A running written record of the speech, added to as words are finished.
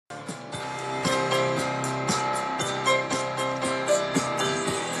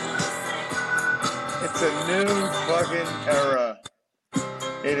It's a new fucking era.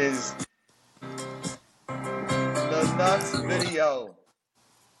 It is the Nuts video.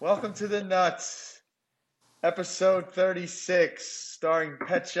 Welcome to the Nuts, episode 36, starring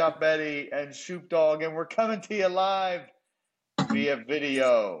Pet Shop Eddie and Shoop Dog, and we're coming to you live via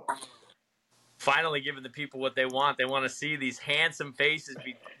video. Finally giving the people what they want. They want to see these handsome faces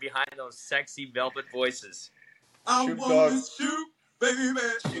behind those sexy velvet voices. Shoop Dog. Shoot, baby,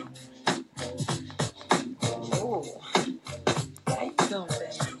 shoot. Oh, how you doing, baby?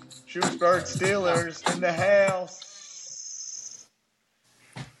 Shootbird Steelers in the house.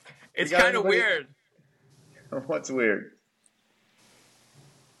 It's kind of weird. What's weird?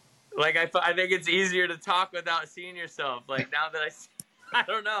 Like, I think it's easier to talk without seeing yourself. Like, now that I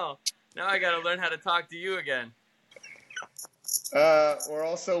don't know. Now I got to learn how to talk to you again. We're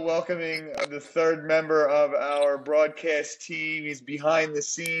also welcoming the third member of our broadcast team. He's behind the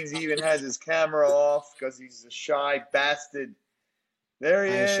scenes. He even has his camera off because he's a shy bastard. There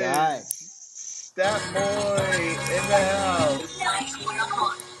he is. Shy. Stat Boy in the house.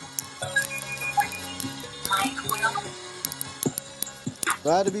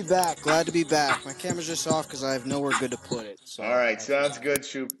 Glad to be back. My camera's just off because I have nowhere good to put it. So. All right, sounds good,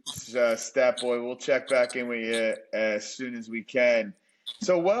 Stat Boy. We'll check back in with you as soon as we can.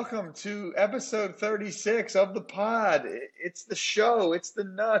 So welcome to episode 36 of the pod. It's the show. It's the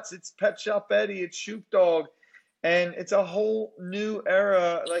Nuts. It's Pet Shop Eddie. It's Shoop Dog. And it's a whole new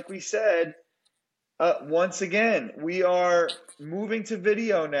era, like we said. Once again, we are moving to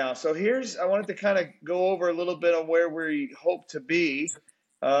video now. So I wanted to kind of go over a little bit on where we hope to be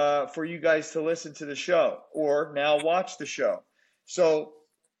for you guys to listen to the show or now watch the show. So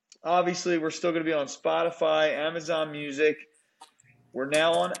obviously we're still going to be on Spotify, Amazon Music. We're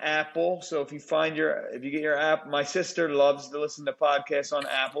now on Apple. So if you get your app, my sister loves to listen to podcasts on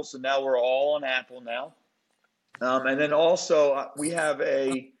Apple. So now we're all on Apple now. And then also we have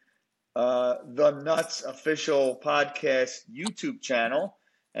the Nuts official podcast YouTube channel.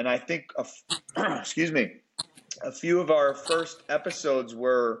 And I think, excuse me, a few of our first episodes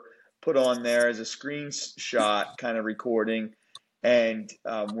were put on there as a screenshot kind of recording. And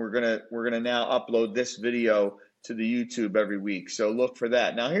we're gonna now upload this video to the YouTube every week. So look for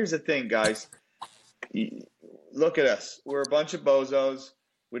that. Now, here's the thing, guys. Look at us. We're a bunch of bozos.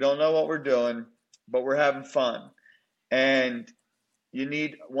 We don't know what we're doing, but we're having fun. And you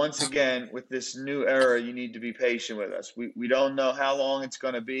need, once again, with this new era, you need to be patient with us. We don't know how long it's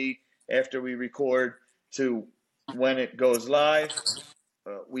going to be after we record to when it goes live.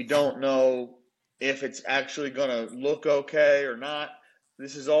 We don't know if it's actually going to look okay or not.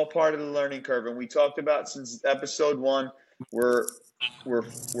 This is all part of the learning curve. And we talked about since episode 1, we're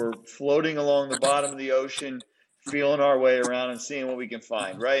floating along the bottom of the ocean, feeling our way around and seeing what we can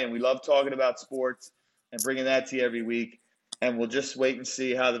find, right? And we love talking about sports and bringing that to you every week. And we'll just wait and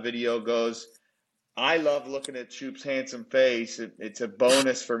see how the video goes. I love looking at Shoop's handsome face. It's a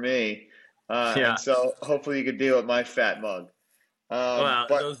bonus for me. And so hopefully you can deal with my fat mug.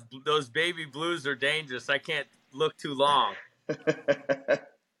 Those baby blues are dangerous. I can't look too long.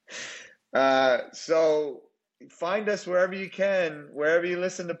 So find us wherever you can, wherever you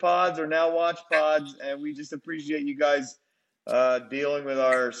listen to pods or now watch pods. And we just appreciate you guys dealing with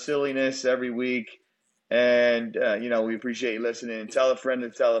our silliness every week. And, we appreciate you listening. And tell a friend to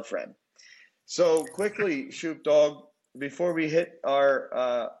tell a friend. So quickly, Shoop Dog, before we hit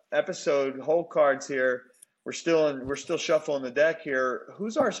our episode whole cards here, we're still shuffling the deck here.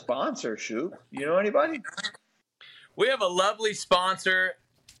 Who's our sponsor, Shoop? You know anybody? We have a lovely sponsor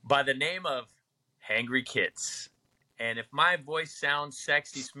by the name of Hangry Kits. And if my voice sounds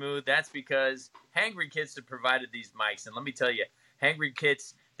sexy smooth, that's because Hangry Kits have provided these mics. And let me tell you, Hangry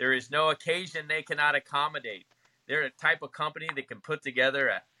Kits, there is no occasion they cannot accommodate. They're a type of company that can put together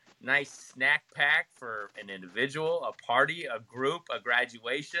a nice snack pack for an individual, a party, a group, a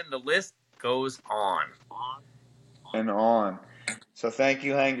graduation. The list goes on. And on. So thank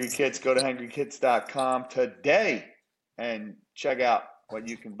you, Hangry Kits. Go to hangrykits.com today and check out what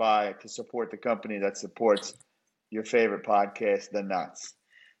you can buy to support the company that supports your favorite podcast, The Nuts.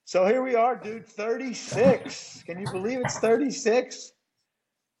 So here we are, dude, 36. Can you believe it's 36?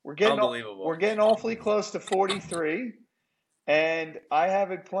 Unbelievable. We're getting awfully close to 43, and I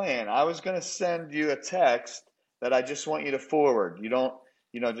have a plan. I was going to send you a text that I just want you to forward. You don't,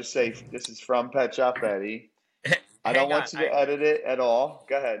 just say, this is from Pet Shop Eddie. I don't want you to edit it at all.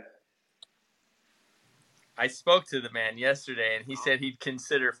 Go ahead. I spoke to the man yesterday, and he said he'd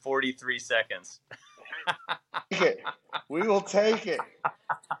consider 43 seconds. We will take it.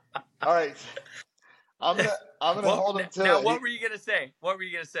 All right. I'm gonna hold him to Now, it. what were you gonna say? What were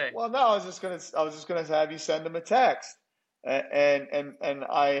you gonna say? Well, no, I was just gonna have you send him a text, and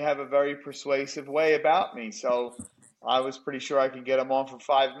I have a very persuasive way about me, so I was pretty sure I could get him on for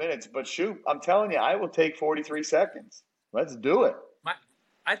 5 minutes. But shoot, I'm telling you, I will take 43 seconds. Let's do it.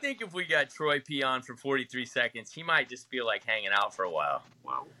 I think if we got Troy P on for 43 seconds, he might just feel like hanging out for a while.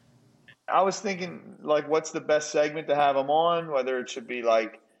 I was thinking, like, what's the best segment to have him on? Whether it should be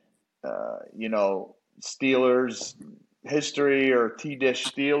like, Steelers history or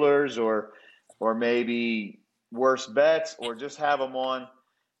TDISH Steelers, or maybe worst bets, or just have him on,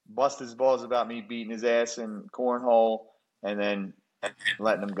 bust his balls about me beating his ass in cornhole, and then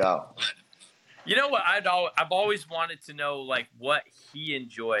letting him go. You know what? I've always wanted to know, like, what he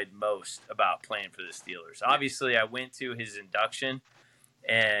enjoyed most about playing for the Steelers. Obviously, I went to his induction,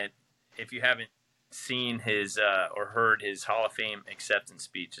 and if you haven't seen his or heard his Hall of Fame acceptance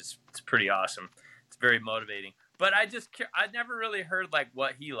speech, it's pretty awesome. It's very motivating. But I never really heard like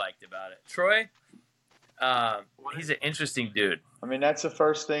what he liked about it. Troy, he's an interesting dude. I mean, that's the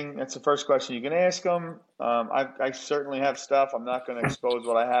first thing. That's the first question you can ask him. I certainly have stuff. I'm not going to expose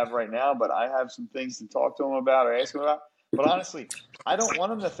what I have right now, but I have some things to talk to him about or ask him about. But honestly, I don't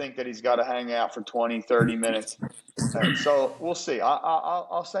want him to think that he's got to hang out for 20, 30 minutes. So we'll see.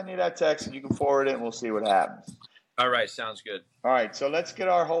 I'll send you that text and you can forward it and we'll see what happens. All right. Sounds good. All right. So let's get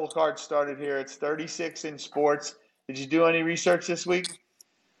our whole card started here. It's 36 in sports. Did you do any research this week?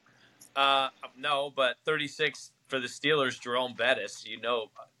 No, but 36 for the Steelers, Jerome Bettis. You know,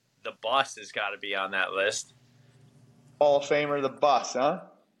 the boss has got to be on that list. Hall of Famer, the bus, huh?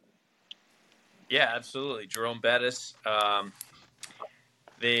 Yeah, absolutely. Jerome Bettis.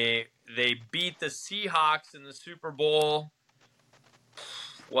 They beat the Seahawks in the Super Bowl.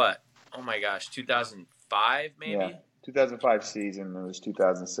 What? Oh my gosh, 2005 maybe? Yeah, 2005 season. It was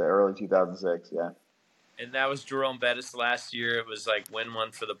 2006, early 2006, yeah. And that was Jerome Bettis last year. It was like win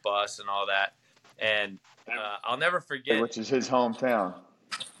one for the bus and all that. And I'll never forget. Which is his hometown.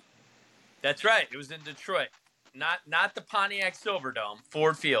 That's right. It was in Detroit. Not the Pontiac Silverdome,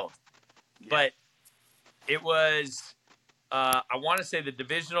 Ford Field. Yeah. But it was, I want to say the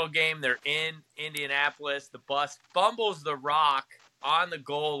divisional game. They're in Indianapolis. The bus fumbles the rock on the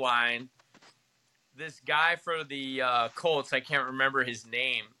goal line. This guy for the Colts, I can't remember his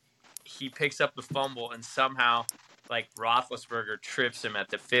name, he picks up the fumble and somehow, like, Roethlisberger trips him at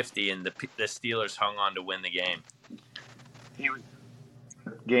the 50, and the Steelers hung on to win the game.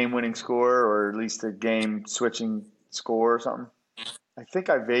 Game-winning score, or at least a game-switching score or something? I think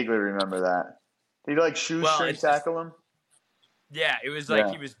I vaguely remember that. Did he, like, shoestring tackle him? Yeah, it was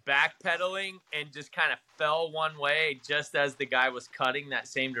like he was backpedaling and just kind of fell one way just as the guy was cutting that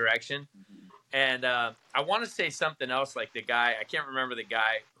same direction. And I want to say something else, like the guy, I can't remember the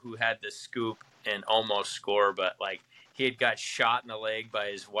guy who had the scoop and almost score, but like he had got shot in the leg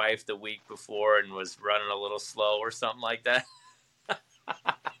by his wife the week before and was running a little slow or something like that.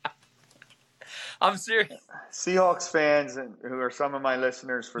 I'm serious. Seahawks fans, who are some of my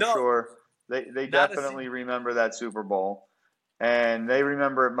listeners for sure, they definitely remember that Super Bowl. And they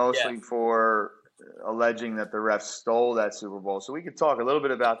remember it mostly for alleging that the refs stole that Super Bowl. So we could talk a little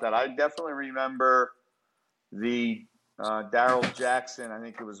bit about that. I definitely remember the Darrell Jackson, I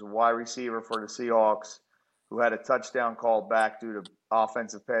think it was a wide receiver for the Seahawks, who had a touchdown called back due to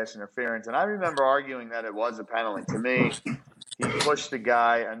offensive pass interference. And I remember arguing that it was a penalty. To me, he pushed the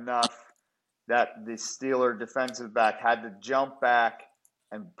guy enough that the Steeler defensive back had to jump back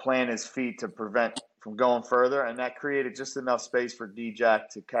and plant his feet to prevent from going further, and that created just enough space for D-Jack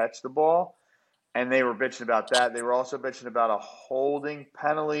to catch the ball. And they were bitching about that. They were also bitching about a holding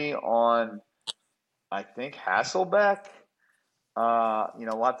penalty on, I think, Hasselbeck.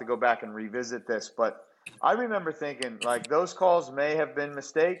 We'll have to go back and revisit this. But I remember thinking, like, those calls may have been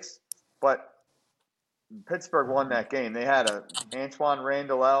mistakes, but Pittsburgh won that game. They had a Antoine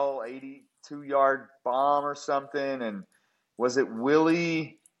Randall 82-yard bomb or something, and was it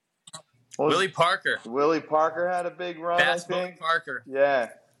Willie Parker? Willie Parker had a big run, I think. Willie Parker. Yeah.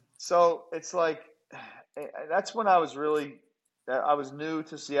 So it's like, that's when I was new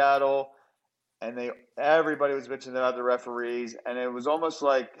to Seattle, and everybody was bitching about the referees, and it was almost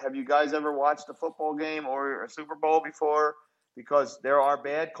like, have you guys ever watched a football game or a Super Bowl before? Because there are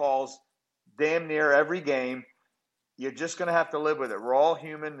bad calls damn near every game. You're just going to have to live with it. We're all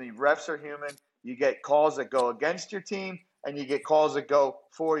human. The refs are human. You get calls that go against your team, and you get calls that go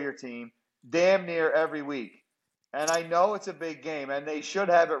for your team damn near every week. And I know it's a big game, and they should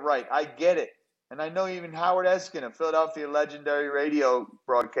have it right. I get it. And I know even Howard Eskin, a Philadelphia legendary radio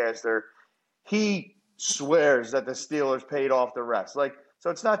broadcaster, he swears that the Steelers paid off the refs. So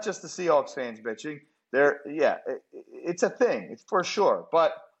it's not just the Seahawks fans bitching. it's a thing. It's for sure.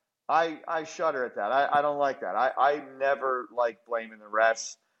 But I shudder at that. I don't like that. I never like blaming the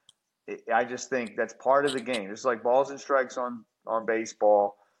refs. I just think that's part of the game. It's like balls and strikes on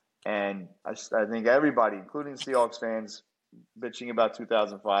baseball. And I think everybody, including Seahawks fans, bitching about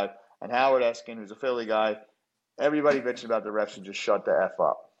 2005, and Howard Eskin, who's a Philly guy, everybody bitching about the refs should just shut the F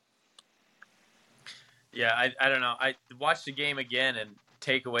up. Yeah, I don't know. I watched the game again and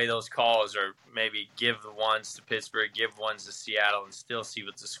take away those calls, or maybe give the ones to Pittsburgh, give ones to Seattle, and still see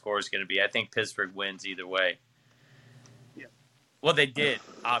what the score is going to be. I think Pittsburgh wins either way. Yeah. Well, they did,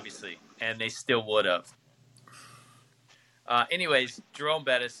 obviously, and they still would have. Anyways, Jerome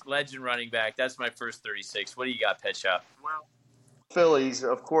Bettis, legend running back. That's my first 36. What do you got, Pet Shop? Well, Phillies,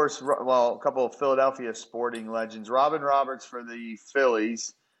 of course. Well, a couple of Philadelphia sporting legends. Robin Roberts for the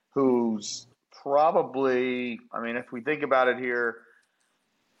Phillies, who's probably, I mean, if we think about it here,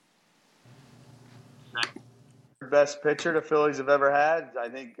 best pitcher the Phillies have ever had. I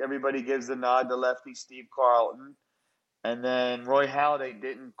think everybody gives the nod to lefty Steve Carlton. And then Roy Halladay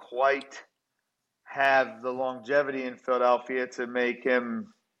didn't quite have the longevity in Philadelphia to make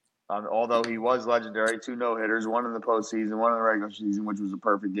him, although he was legendary, 2 no-hitters, 1 in the postseason, 1 in the regular season, which was a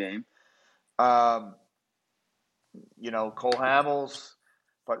perfect game. Cole Hamels,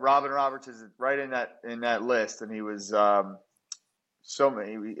 but Robin Roberts is right in that list, and he was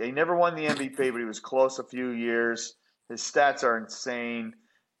he never won the MVP, but he was close a few years. His stats are insane.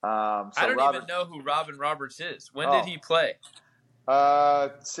 I don't even know who Robin Roberts is. When did he play?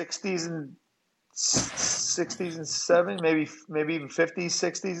 60s and 70s, maybe even 50s,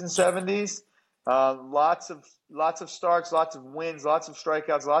 60s, and 70s. Lots of starts, lots of wins, lots of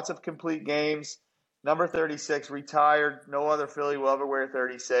strikeouts, lots of complete games. Number 36, retired. No other Philly will ever wear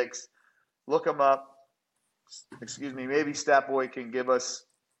 36. Look him up. Excuse me. Maybe Statboy can give us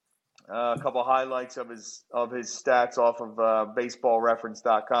a couple highlights of his stats off of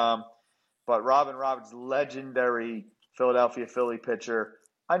baseballreference.com. But Robin Roberts, legendary Philadelphia Philly pitcher.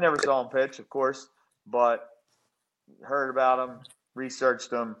 I never saw him pitch, of course, but heard about him,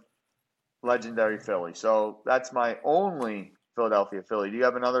 researched him. Legendary Philly. So that's my only Philadelphia Philly. Do you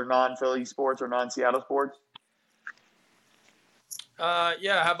have another non-Philly sports or non-Seattle sports?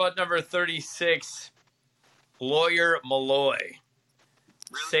 Yeah. How about number 36, Lawyer Malloy,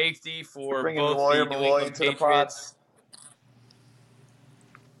 safety for both Lawyer the New Malloy England Patriots.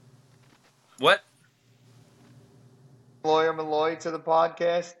 What? Lawyer Malloy to the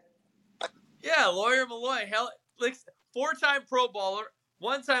podcast? Yeah, Lawyer Malloy. Hell, like 4-time Pro Bowler,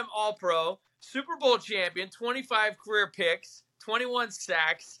 1-time All-Pro, Super Bowl champion, 25 career picks, 21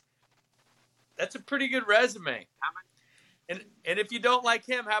 sacks. That's a pretty good resume. And if you don't like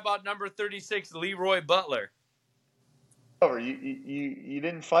him, how about number 36, Leroy Butler? You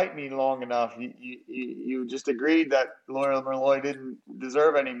didn't fight me long enough. You just agreed that Lawyer Malloy didn't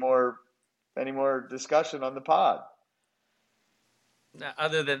deserve any more discussion on the pod. Now,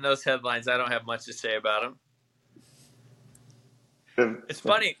 other than those headlines, I don't have much to say about him. It's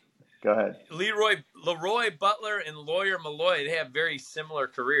funny. Go ahead. Leroy Butler and Lawyer Malloy, they have very similar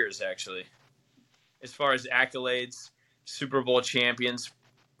careers, actually, as far as accolades, Super Bowl champions.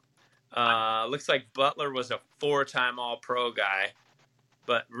 Looks like Butler was a 4-time All-Pro guy,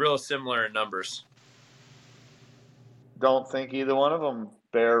 but real similar in numbers. Don't think either one of them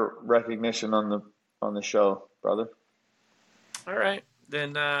bear recognition on the show, brother. All right,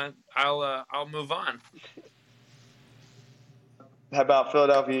 then I'll move on. How about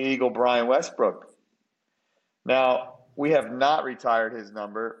Philadelphia Eagle Brian Westbrook? Now, we have not retired his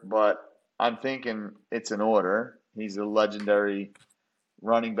number, but I'm thinking it's in order. He's a legendary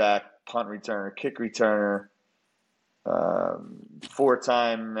running back, punt returner, kick returner,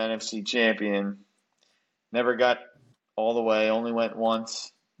 4-time NFC champion. Never got all the way, only went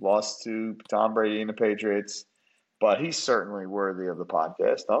once, lost to Tom Brady and the Patriots. But he's certainly worthy of the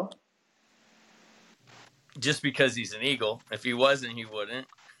podcast, huh? Just because he's an Eagle. If he wasn't, he wouldn't.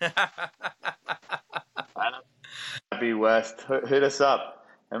 Happy West, hit us up,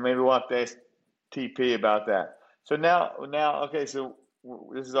 and maybe we'll have to ask TP about that. So now, okay. So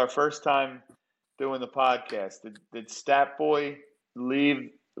this is our first time doing the podcast. Did Statboy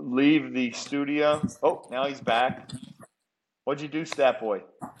leave the studio? Oh, now he's back. What'd you do, Statboy?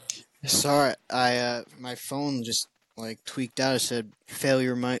 Sorry, my phone just tweaked out. It said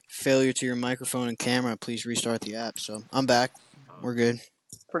failure to your microphone and camera. Please restart the app. So I'm back. We're good.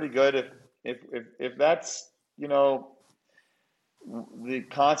 Pretty good. If that's the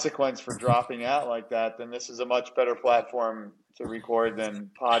consequence for dropping out like that, then this is a much better platform to record than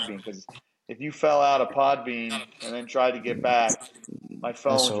Podbean. Because if you fell out of Podbean and then tried to get back, My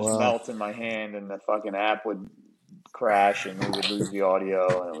phone would just SOL. melt in my hand, and the fucking app would crash, and we would lose the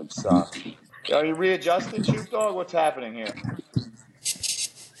audio, and it would suck. Are you readjusting, Shoop Dog? What's happening here?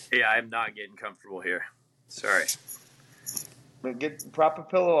 Yeah, I'm not getting comfortable here. Sorry. Prop a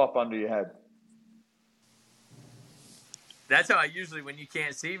pillow up under your head. That's how I usually, when you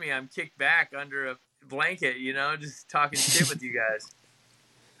can't see me, I'm kicked back under a blanket, just talking shit with you guys.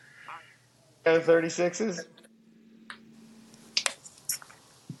 36s?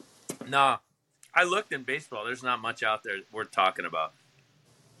 No, I looked in baseball. There's not much out there worth talking about.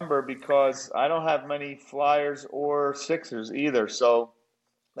 Because I don't have many Flyers or Sixers either. So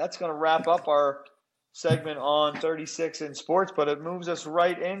that's going to wrap up our segment on 36 in sports, but it moves us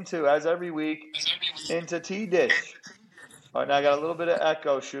right into, as every week, into TDISH. All right, now I got a little bit of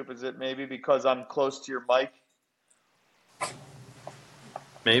echo, Shoop. Is it maybe because I'm close to your mic?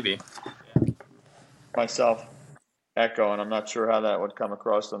 Maybe. Myself echo, and I'm not sure how that would come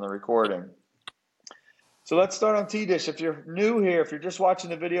across on the recording. So let's start on TDISH. If you're new here, if you're just watching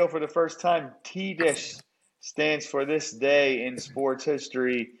the video for the first time, TDISH stands for This Day in Sports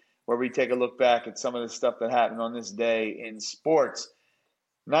History, where we take a look back at some of the stuff that happened on this day in sports.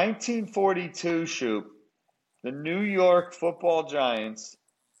 1942, Shoop, the New York Football Giants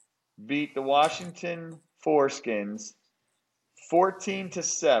beat the Washington Foreskins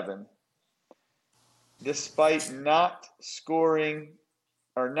 14-7, despite not scoring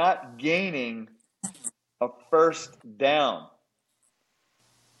or not gaining a first down.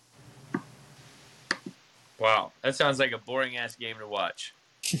 Wow, that sounds like a boring ass game to watch.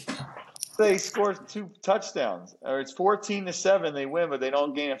 They score 2 touchdowns, or it's 14-7. They win, but they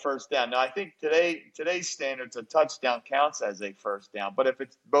don't gain a first down. Now, I think today's standards, a touchdown counts as a first down. But if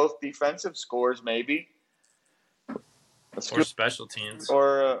it's both defensive scores, maybe Or special teams,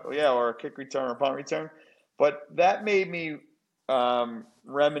 or a kick return or punt return. But that made me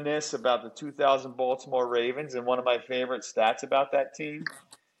reminisce about the 2000 Baltimore Ravens, and one of my favorite stats about that team.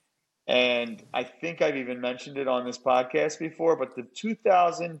 And I think I've even mentioned it on this podcast before, but the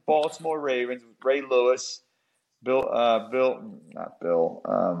 2000 Baltimore Ravens with Ray Lewis, what's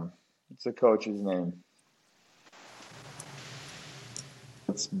the coach's name?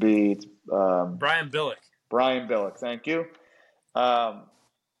 It's Brian Billick. Brian Billick, thank you.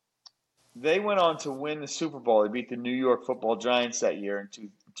 They went on to win the Super Bowl. They beat the New York Football Giants that year in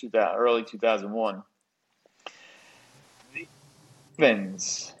early 2001. The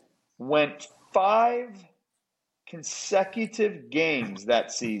Ravens went 5 consecutive games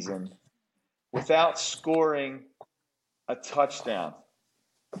that season without scoring a touchdown.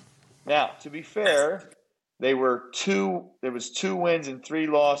 Now, to be fair, there was 2 wins and 3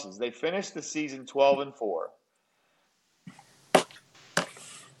 losses. They finished the season 12-4.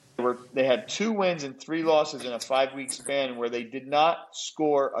 They had 2 wins and 3 losses in a 5-week span where they did not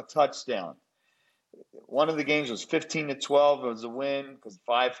score a touchdown. One of the games was 15-12. It was a win because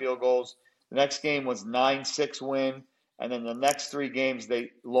 5 field goals. The next game was 9-6 win. And then the next 3 games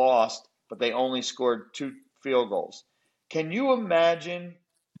they lost, but they only scored 2 field goals. Can you imagine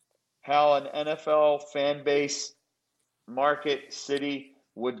how an NFL fan base, market, city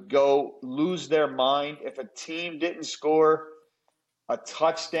would go lose their mind if a team didn't score a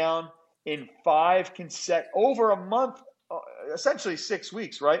touchdown in 5 over a month, essentially 6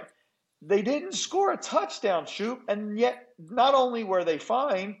 weeks, right? They didn't score a touchdown, Shoop, and yet not only were they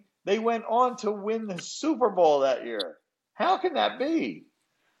fine, they went on to win the Super Bowl that year. How can that be?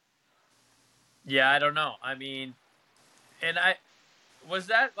 Yeah, I don't know. I mean, was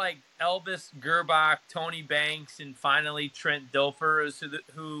that like Elvis Gerbach, Tony Banks, and finally Trent Dilfer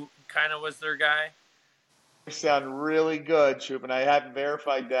who kind of was their guy? They sound really good, Shoop, and I haven't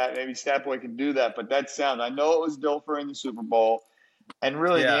verified that. Maybe Statboy can do that, but I know it was Dilfer in the Super Bowl. And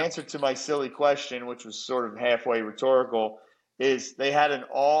really, the answer to my silly question, which was sort of halfway rhetorical, is they had an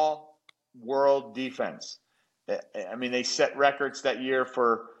all-world defense. I mean, they set records that year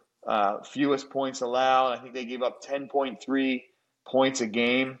for fewest points allowed. I think they gave up 10.3 points a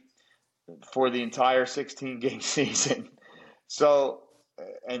game for the entire 16-game season. So,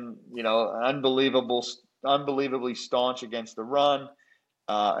 and unbelievably staunch against the run.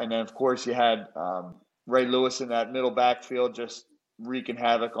 And then, of course, you had Ray Lewis in that middle backfield just wreaking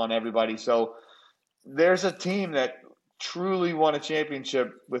havoc on everybody. So there's a team that truly won a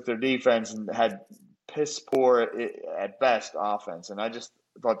championship with their defense and had piss poor at best offense. And I just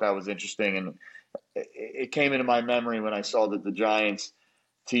thought that was interesting. And it came into my memory when I saw that the Giants,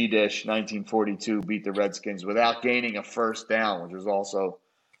 TDISH 1942, beat the Redskins without gaining a first down, which was also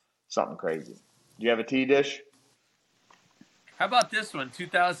something crazy. Do you have a TDISH? How about this one?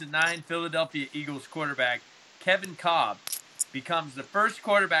 2009 Philadelphia Eagles quarterback Kevin Kolb becomes the first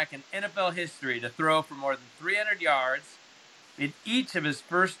quarterback in NFL history to throw for more than 300 yards in each of his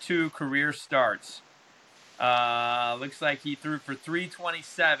first 2 career starts. Looks like he threw for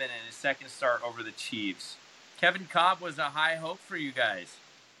 327 in his second start over the Chiefs. Kevin Kolb was a high hope for you guys.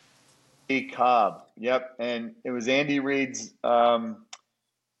 Cobb, yep, and it was Andy Reid's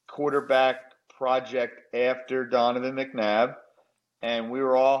quarterback project after Donovan McNabb, and we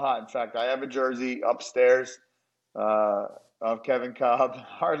were all hot. In fact, I have a jersey upstairs of Kevin Kolb.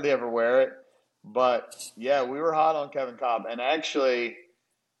 Hardly ever wear it, but yeah, we were hot on Kevin Kolb, and actually,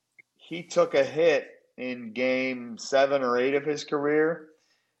 he took a hit in game 7 or 8 of his career,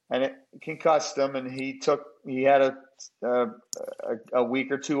 and it concussed him, and he had a week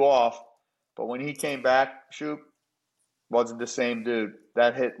or 2 off. But when he came back, Shoop wasn't the same dude.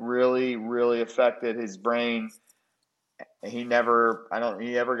 That hit really, really affected his brain. He never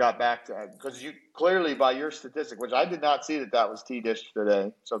got back to it, because you clearly, by your statistic, which I did not see that was TDISH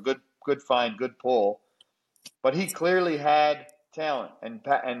today. So good find, good pull. But he clearly had talent, and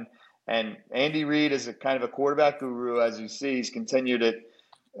Andy Reid is a kind of a quarterback guru, as you see. He's continued it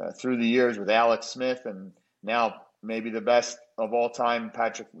through the years with Alex Smith, and now maybe the best of all time,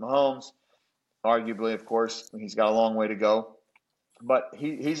 Patrick Mahomes. Arguably, of course, he's got a long way to go. But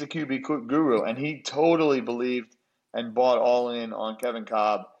he's a QB guru, and he totally believed and bought all in on Kevin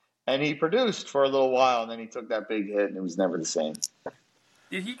Kolb. And he produced for a little while, and then he took that big hit, and it was never the same.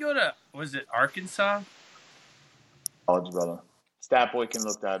 Did he go to, was it Arkansas? College, brother. Statboy can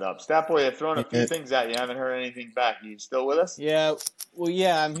look that up. Statboy, I've thrown a few things at you. Haven't heard anything back. You still with us? Yeah. Well,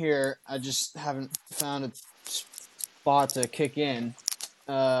 yeah, I'm here. I just haven't found a spot to kick in.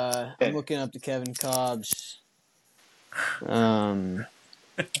 I'm looking up to Kevin Kolb's. Oh,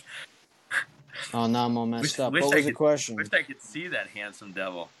 now I'm all messed up. What was the question? Wish I could see that handsome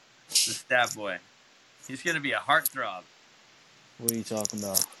devil, the stat boy. He's going to be a heartthrob. What are you talking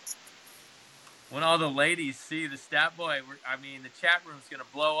about? When all the ladies see the stat boy, the chat room's going to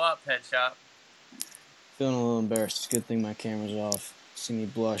blow up, Head Shop. Feeling a little embarrassed. It's a good thing my camera's off. See me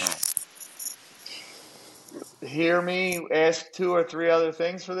blush. Hear me ask 2 or 3 other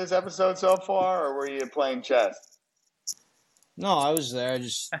things for this episode so far, or were you playing chess? No, I was there.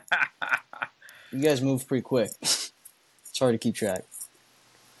 You guys moved pretty quick. It's hard to keep track.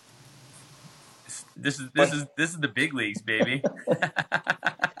 This is the big leagues, baby.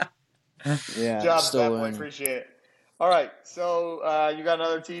 Good Yeah. job, Fat Boy. Appreciate it. All right, so you got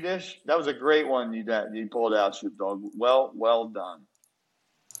another TDISH? That was a great one you pulled out, Shoot Dog. Well done.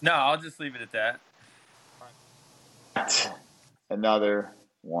 No, I'll just leave it at that. Another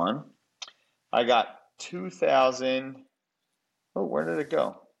one. I got 2000. Oh, where did it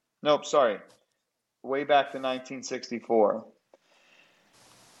go? Nope, sorry. Way back to 1964.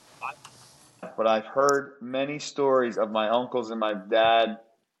 But I've heard many stories of my uncles and my dad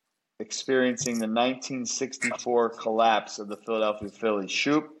experiencing the 1964 collapse of the Philadelphia Phillies.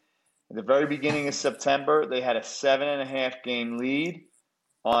 Shoop, at the very beginning of September, they had a 7.5 game lead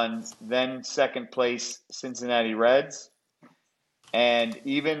on then second place Cincinnati Reds. And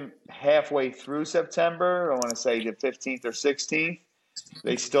even halfway through September, I want to say the 15th or 16th,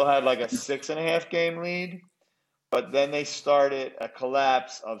 they still had like a 6.5 game lead. But then they started a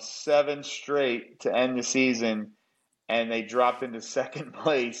collapse of 7 straight to end the season, and they dropped into second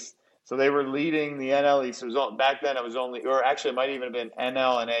place. So they were leading the NL East. Back then it was only, or actually it might even have been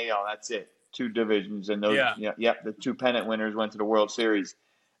NL and AL. That's it. 2 divisions. And those, the 2 pennant winners went to the World Series.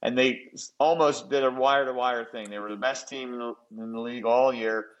 And they almost did a wire-to-wire thing. They were the best team in the league all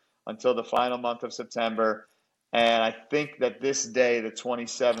year until the final month of September. And I think that this day, the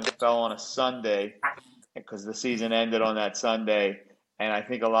 27th, fell on a Sunday because the season ended on that Sunday. And I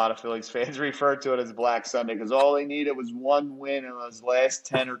think a lot of Phillies fans refer to it as Black Sunday because all they needed was 1 win in those last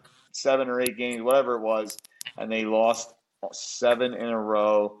 10 or 7 or 8 games, whatever it was. And they lost 7 in a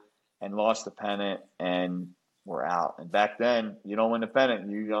row and lost the pennant and were out. And back then, you don't win the pennant.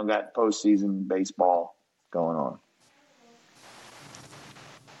 You don't got postseason baseball going on.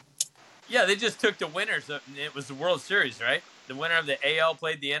 Yeah, they just took the winners. It was the World Series, right? The winner of the AL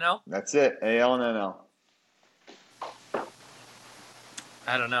played the NL? That's it, AL and NL.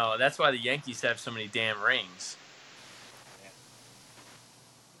 I don't know. That's why the Yankees have so many damn rings.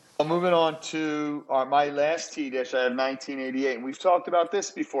 Well, moving on to my last TDISH, I have 1988. And we've talked about this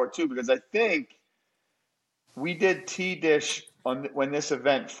before, too, because I think we did TDISH when this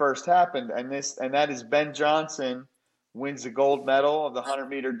event first happened, and that is Ben Johnson wins the gold medal of the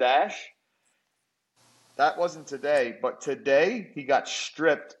 100-meter dash. That wasn't today, but today he got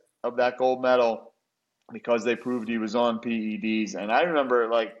stripped of that gold medal because they proved he was on PEDs. And I remember,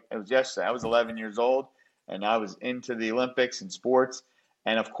 like, it was yesterday. I was 11 years old, and I was into the Olympics and sports.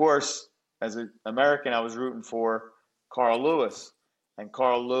 And of course, as an American, I was rooting for Carl Lewis. And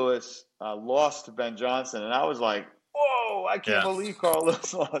Carl Lewis lost to Ben Johnson, and I was like, "Whoa! I can't believe Carl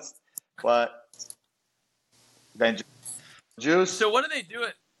Lewis lost." But Ben Juice. So what do they do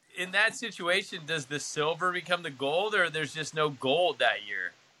in that situation? Does the silver become the gold, or there's just no gold that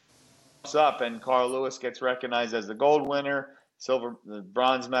year? Up, and Carl Lewis gets recognized as the gold winner. The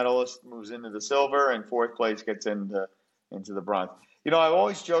bronze medalist moves into the silver, and fourth place gets into the bronze. I've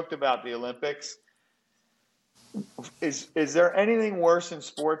always joked about the Olympics. Is there anything worse in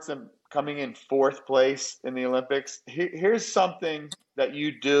sports than coming in fourth place in the Olympics? Here's something that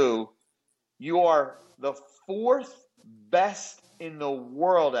you do. You are the fourth best in the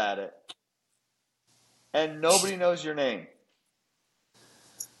world at it, and nobody knows your name.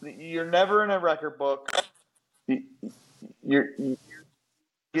 You're never in a record book. You're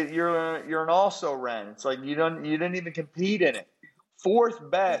an also-ran. It's like you didn't even compete in it. Fourth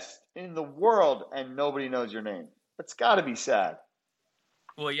best in the world, and nobody knows your name. That's got to be sad.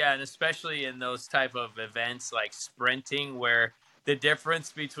 Well, yeah, and especially in those type of events like sprinting, where the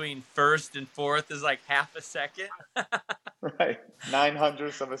difference between first and fourth is like half a second. Right,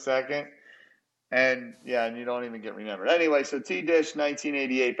 900ths of a second. And you don't even get remembered. Anyway, so TDISH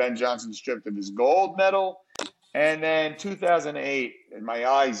 1988, Ben Johnson stripped of his gold medal. And then 2008, and my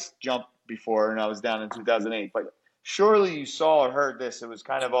eyes jumped before, and I was down in 2008. But surely you saw or heard this. It was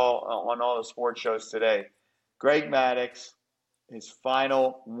kind of all on all the sports shows today. Greg Maddux, his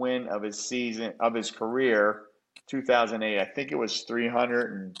final win of his season, of his career, 2008. I think it was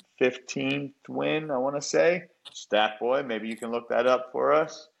 315th win, I want to say. Stat boy, maybe you can look that up for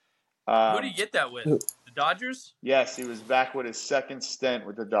us. Who did he get that with? The Dodgers? Yes, he was back with his second stint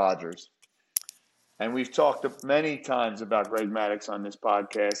with the Dodgers. And we've talked many times about Greg Maddux on this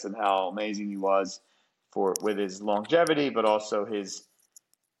podcast and how amazing he was with his longevity, but also his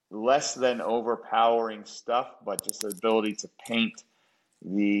less than overpowering stuff, but just the ability to paint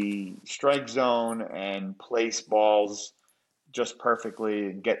the strike zone and place balls just perfectly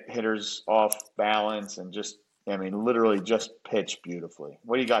and get hitters off balance and literally just pitch beautifully.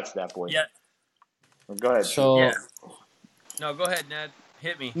 What do you got, Stat Boy? Yeah. Well, go ahead. Yeah. No, go ahead, Ned.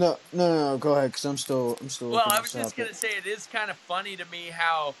 Hit me. No. Go ahead, because I'm still. Well, I was just gonna say it is kind of funny to me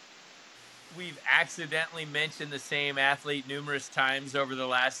how we've accidentally mentioned the same athlete numerous times over the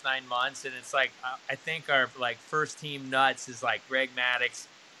last 9 months, and it's like I think our first team nuts is like Greg Maddux,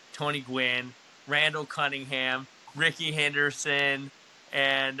 Tony Gwynn, Randall Cunningham, Ricky Henderson,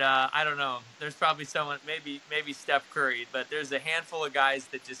 and I don't know. There's probably someone, maybe Steph Curry, but there's a handful of guys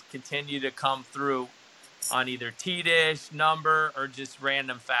that just continue to come through on either TDISH, number, or just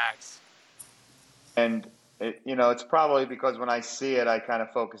random facts. And it's probably because when I see it, I kind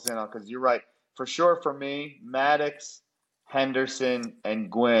of focus in on, because you're right. For sure, for me, Maddux, Henderson,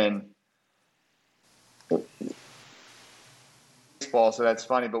 and Gwynn. Baseball, so that's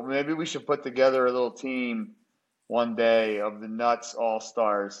funny. But maybe we should put together a little team one day of the Nuts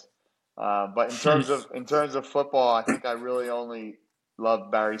All-Stars. But in terms of football, I think I really only love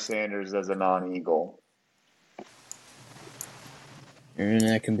Barry Sanders as a non-Eagle. Your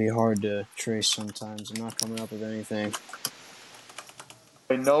internet can be hard to trace sometimes. I'm not coming up with anything.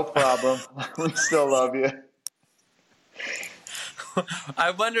 No problem. We still love you.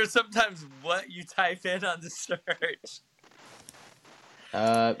 I wonder sometimes what you type in on the search.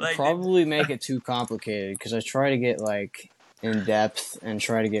 Probably make it too complicated, because I try to get in depth and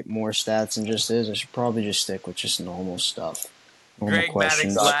try to get more stats than just is. I should probably just stick with just normal stuff. Greg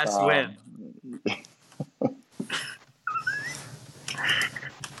Maddox's last win.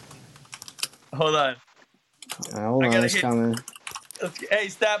 Hold on. Hold on, it's coming. Hey,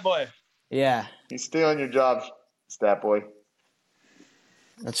 Stat Boy. Yeah. He's stealing your job, Stat Boy.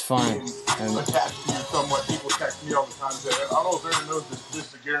 That's fine. I'm attached to you somewhat. People text me all the time. Say, I don't know if Aaron knows this.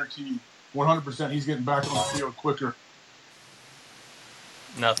 This is a guarantee. 100% he's getting back on the field quicker.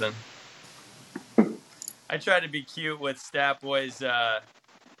 Nothing. I tried to be cute with Stat Boy's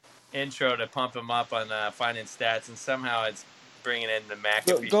intro to pump him up on finding stats, and somehow it's bringing in the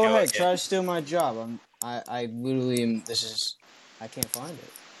McAfee Go ahead. again. Try to steal my job. I literally am. I can't find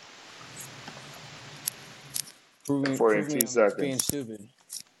it. Proving 42 seconds. Being stupid.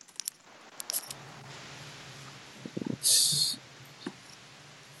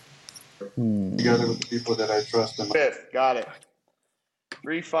 Together with the people that I trust. Fifth, got it.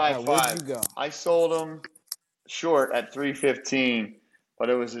 355. Where'd you go? I sold him short at 315,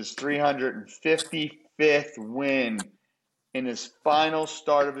 but it was his 355th win in his final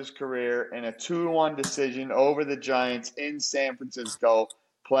start of his career in a 2-1 decision over the Giants in San Francisco,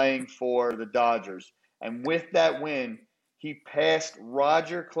 playing for the Dodgers. And with that win, he passed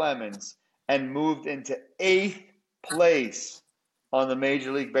Roger Clemens and moved into 8th place on the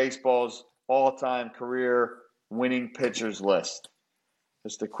Major League Baseball's all-time career winning pitchers list.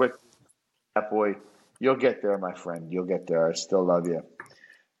 Just a quick, boy. You'll get there, my friend. You'll get there. I still love you.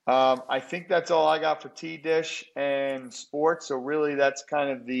 I think that's all I got for TDISH and sports. So really, that's kind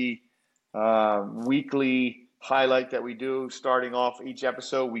of the weekly highlight that we do starting off each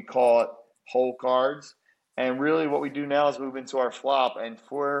episode. We call it Whole Cards. And really what we do now is move into our flop. And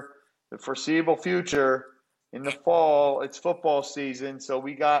for the foreseeable future, in the fall, it's football season. So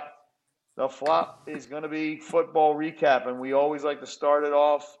we got the flop is going to be football recap. And we always like to start it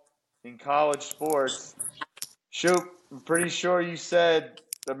off in college sports. Shoot, I'm pretty sure you said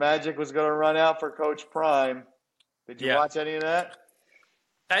the Magic was going to run out for Coach Prime. Did you watch any of that?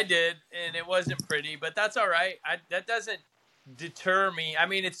 I did, and it wasn't pretty, but that's all right. That doesn't deter me. I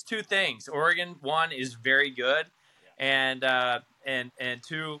mean, it's two things. Oregon, one, is very good, and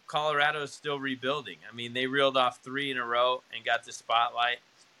two, Colorado is still rebuilding. I mean, they reeled off 3 in a row and got the spotlight.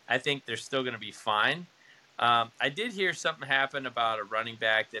 I think they're still going to be fine. I did hear something happen about a running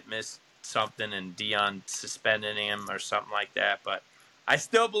back that missed something and Dion suspending him or something like that, but I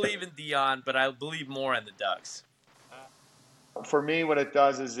still believe in Dion, but I believe more in the Ducks. For me, what it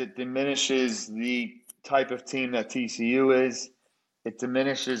does is it diminishes the type of team that TCU is. It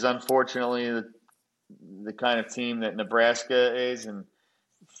diminishes, unfortunately, the kind of team that Nebraska is, and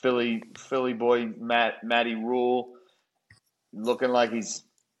Philly boy Matty Rule looking like he's,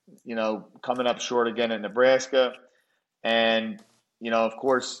 coming up short again at Nebraska. And, of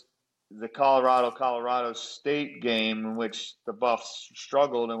course, the Colorado State game in which the Buffs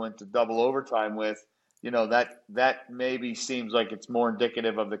struggled and went to double overtime with, that maybe seems like it's more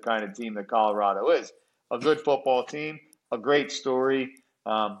indicative of the kind of team that Colorado is. A good football team, a great story,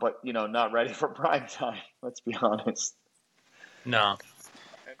 but, not ready for prime time, let's be honest. No,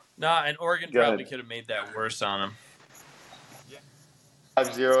 and Oregon probably could have made that worse on them.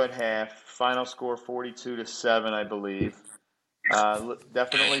 5-0 at half, final score 42-7, I believe.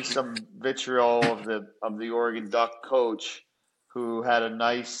 Definitely some vitriol of the Oregon Duck coach, who had a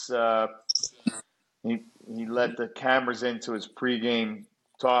nice he let the cameras into his pregame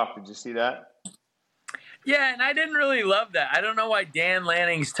talk. Did you see that? Yeah, and I didn't really love that. I don't know why Dan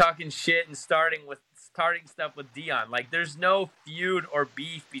Lanning's talking shit and starting stuff with Dion. Like, there's no feud or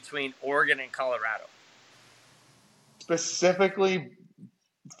beef between Oregon and Colorado. Specifically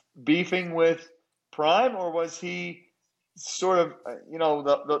beefing with Prime, or was he sort of,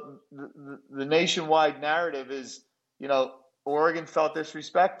 the nationwide narrative is, Oregon felt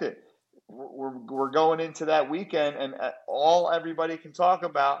disrespected. We're going into that weekend, and all everybody can talk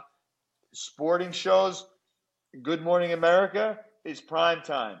about sporting shows. Good Morning America is prime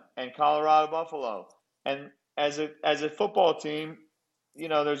time, and Colorado Buffalo. And as a football team,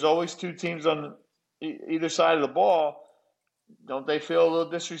 there's always two teams on either side of the ball. Don't they feel a little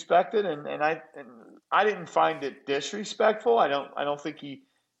disrespected? And I didn't find it disrespectful. I don't think he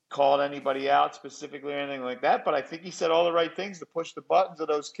called anybody out specifically or anything like that. But I think he said all the right things to push the buttons of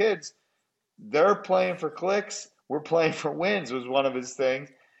those kids. They're playing for clicks. We're playing for wins was one of his things.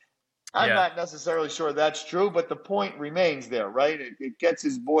 I'm not necessarily sure that's true, but the point remains there, right? It gets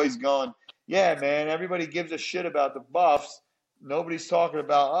his boys going. Yeah, man, everybody gives a shit about the Buffs. Nobody's talking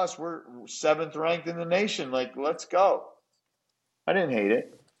about us. We're 7th ranked in the nation. Like, let's go. I didn't hate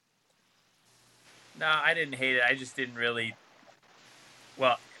it. No, I didn't hate it. I just didn't really.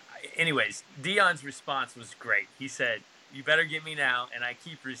 Well, anyways, Dion's response was great. He said, "You better get me now, and I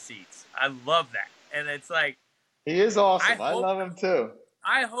keep receipts." I love that, and it's like he is awesome. I love him too.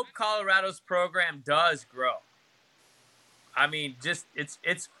 I hope Colorado's program does grow. I mean, just it's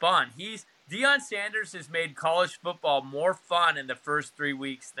fun. Deion Sanders has made college football more fun in the first 3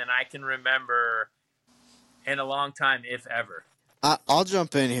 weeks than I can remember in a long time, if ever. I'll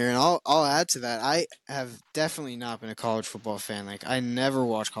jump in here and I'll add to that. I have definitely not been a college football fan. Like, I never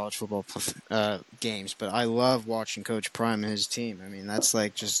watch college football games, but I love watching Coach Prime and his team. I mean, that's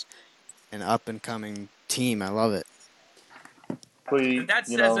like just an up and coming team. I love it. And that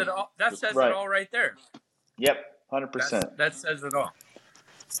says it all. That says it all right there. Yep, 100%. That says it all.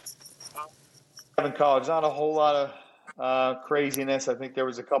 In college, not a whole lot of craziness. I think there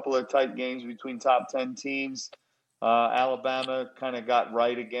was a couple of tight games between top 10 teams. Alabama kind of got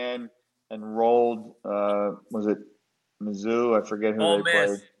right again and rolled. Was it Mizzou? I forget who they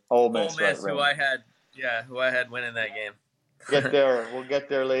played. Ole Miss, right. Who I had winning that game. We'll get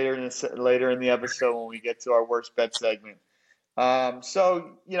there later in the episode when we get to our worst bet segment.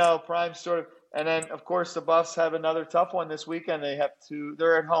 So Prime sort of And then, of course, the Buffs have another tough one this weekend.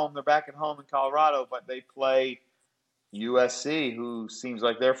 They're at home. They're back at home in Colorado, but they play USC, who seems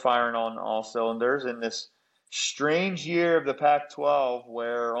like they're firing on all cylinders in this strange year of the Pac-12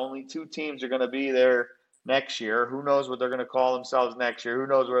 where only two teams are going to be there next year. Who knows what they're going to call themselves next year? Who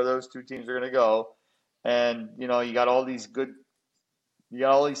knows where those two teams are going to go? And, you got all these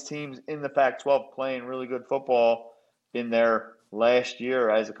teams in the Pac-12 playing really good football in their last year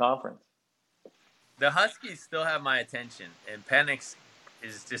as a conference. The Huskies still have my attention, and Penix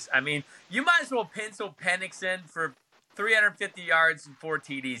is just, you might as well pencil Penix in for 350 yards and 4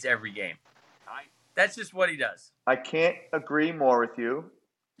 TDs every game. That's just what he does. I can't agree more with you.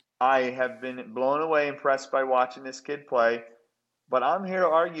 I have been blown away, impressed by watching this kid play, but I'm here to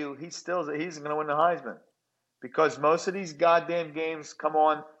argue he's going to win the Heisman because most of these goddamn games come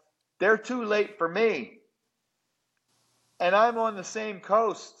on. They're too late for me, and I'm on the same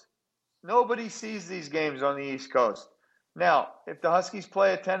coast. Nobody sees these games on the East Coast. Now, if the Huskies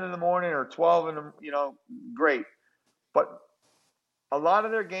play at 10 in the morning or 12 in the, great. But a lot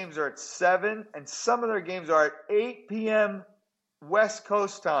of their games are at 7, and some of their games are at 8 p.m. West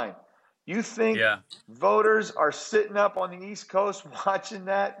Coast time. You think voters are sitting up on the East Coast watching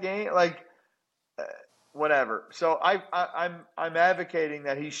that game? Whatever. So I'm advocating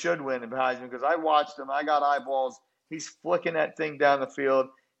that he should win the Heisman because I watched him. I got eyeballs. He's flicking that thing down the field.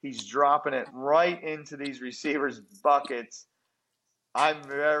 He's dropping it right into these receivers' buckets. I'm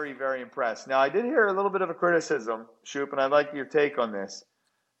very, very impressed. Now, I did hear a little bit of a criticism, Shoop, and I'd like your take on this.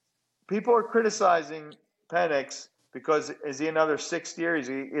 People are criticizing Penix because is he another sixth year?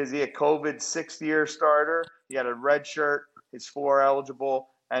 Is he a COVID sixth-year starter? He had a red shirt, he's 4 eligible,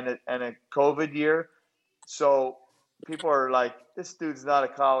 and a COVID year. So people are like, this dude's not a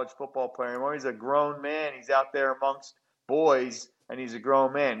college football player anymore. He's a grown man. He's out there amongst boys, and he's a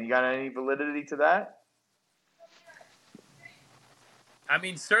grown man. You got any validity to that?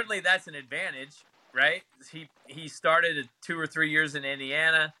 Certainly that's an advantage, right? He started 2 or 3 years in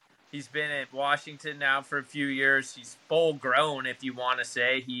Indiana. He's been at Washington now for a few years. He's full grown, if you want to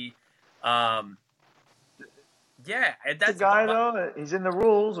say. That's the guy, though. He's in the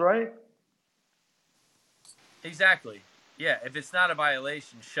rules, right? Exactly. Yeah, if it's not a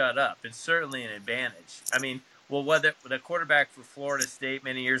violation, shut up. It's certainly an advantage. Whether the quarterback for Florida State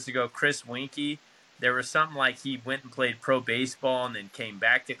many years ago, Chris Winkie, there was something like he went and played pro baseball and then came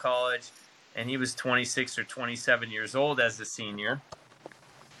back to college, and he was 26 or 27 years old as a senior.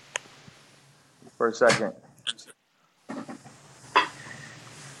 For a second.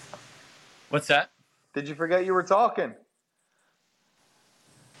 What's that? Did you forget you were talking?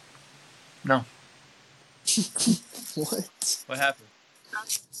 No. What? What happened?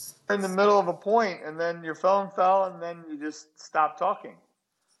 In the middle of a point, and then your phone fell, and then you just stopped talking.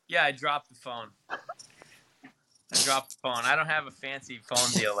 Yeah, I dropped the phone. I don't have a fancy phone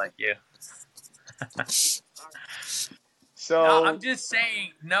deal like you. So no, I'm just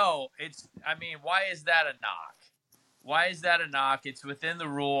saying, no, why is that a knock? Why is that a knock? It's within the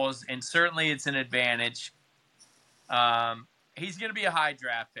rules, and certainly it's an advantage. He's going to be a high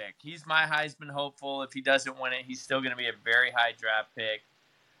draft pick. He's my Heisman hopeful. If he doesn't win it, he's still going to be a very high draft pick.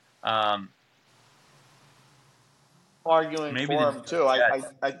 Arguing for him, too. I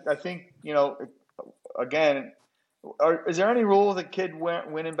think, again, is there any rule that kid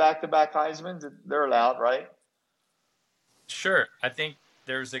winning back-to-back Heismans? They're allowed, right? Sure. I think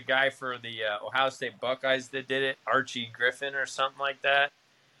there's a guy for the Ohio State Buckeyes that did it, Archie Griffin or something like that.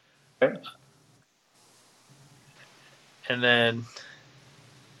 Okay. And then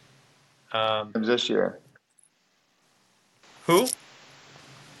this year. Who?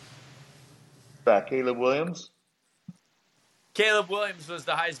 Caleb Williams. Caleb Williams was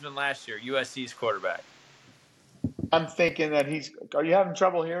the Heisman last year, USC's quarterback. I'm thinking that are you having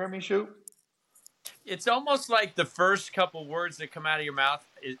trouble hearing me, Shoot? It's almost like the first couple words that come out of your mouth,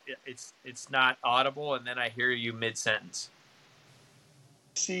 it's not audible, and then I hear you mid-sentence.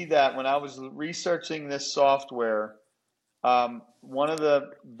 See that when I was researching this software, one of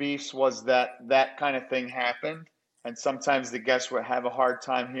the beefs was that kind of thing happened, and sometimes the guests would have a hard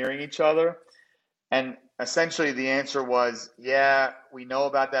time hearing each other. And essentially the answer was, yeah, we know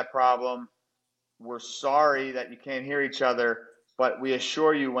about that problem. We're sorry that you can't hear each other, but we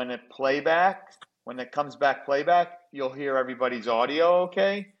assure you when it comes back playback, you'll hear everybody's audio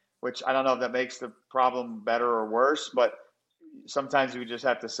okay, which I don't know if that makes the problem better or worse, but sometimes we just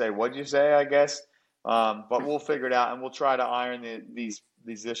have to say, what'd you say, I guess? But we'll figure it out, and we'll try to iron these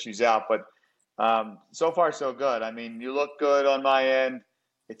issues out. But so far, so good. You look good on my end.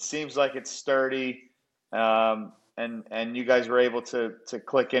 It seems like it's sturdy. and you guys were able to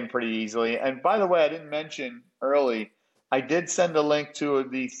click in pretty easily. And by the way, I didn't mention early, I did send a link to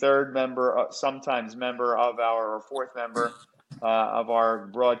the third member, sometimes member of our, or fourth member of our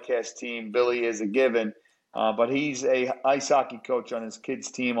broadcast team. Billy is a given, but he's a ice hockey coach on his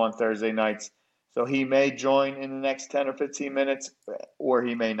kids' team on Thursday nights. So he may join in the next 10 or 15 minutes, or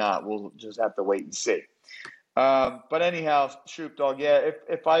he may not. We'll just have to wait and see. But anyhow, Shoop Dog, yeah,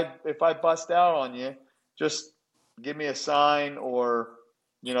 if I bust out on you, just give me a sign, or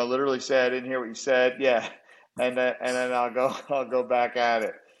literally say I didn't hear what you said. Yeah, and then I'll go back at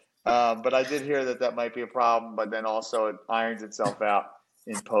it. But I did hear that might be a problem, but then also it irons itself out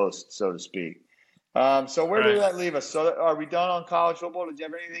in post, so to speak. So where did that leave us? So are we done on college football? Did you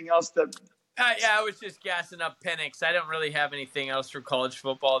have anything else that? Yeah, I was just gassing up Penix. I don't really have anything else for college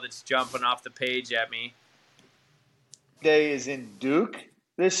football that's jumping off the page at me. Day is in Duke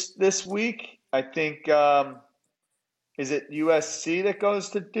this week. I think is it USC that goes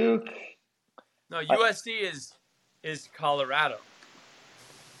to Duke? No, USC is Colorado.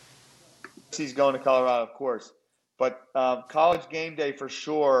 He's going to Colorado, of course. But college game day for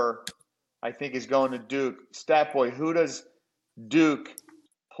sure, I think, is going to Duke. Stat Boy, who does Duke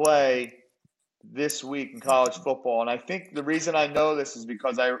play this week in college football? And I think the reason I know this is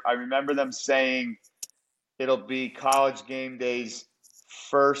because I remember them saying it'll be college game day's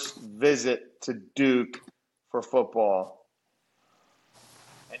first visit to Duke for football.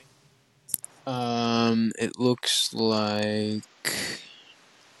 It looks like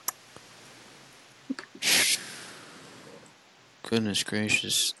goodness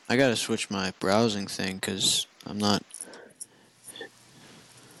gracious. I gotta switch my browsing thing because I'm not.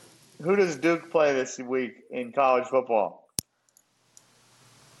 Who does Duke play this week in college football?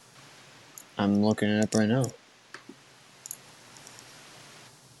 I'm looking it up right now.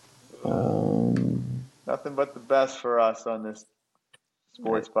 Nothing but the best for us on this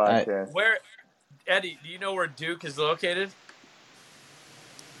sports podcast. Where, Eddie? Do you know where Duke is located?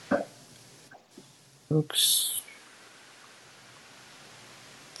 Looks.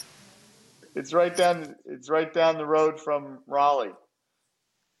 It's right down the road from Raleigh.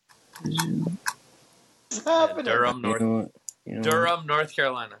 What's happening? Durham, North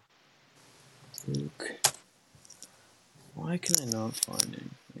Carolina. Duke. Why can I not find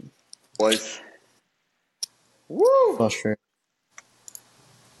anything? Boys. Woo! Frustrating.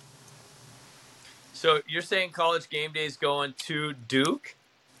 So you're saying college game day is going to Duke?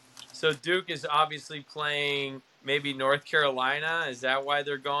 So Duke is obviously playing maybe North Carolina. Is that why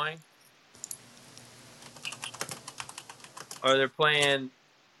they're going? Or they're playing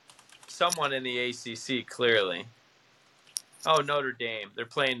someone in the ACC, clearly. Oh, Notre Dame. They're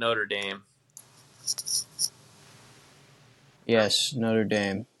playing Notre Dame. Yes, Notre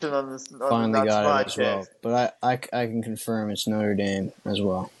Dame. Finally got it as well. But I can confirm it's Notre Dame as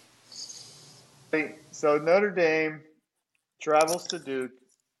well. So Notre Dame travels to Duke,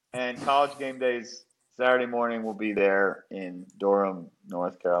 and college game days Saturday morning will be there in Durham,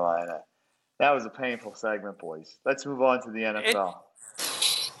 North Carolina. That was a painful segment, boys. Let's move on to the NFL.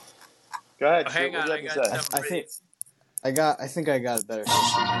 Go ahead. Hang on, I got something. I think I got a better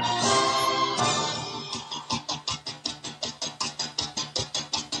system.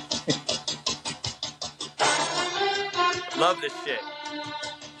 Love this shit.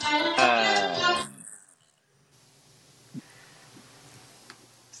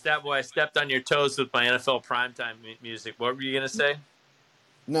 Stat Boy, I stepped on your toes with my NFL primetime music. What were you going to say?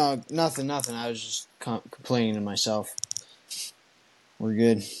 No, nothing. I was just complaining to myself. We're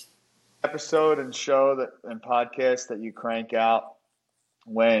good. Episode and show and podcast that you crank out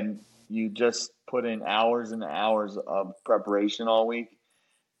when you just put in hours and hours of preparation all week.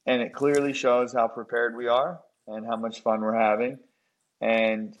 And it clearly shows how prepared we are and how much fun we're having.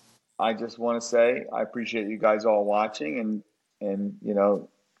 And I just want to say I appreciate you guys all watching and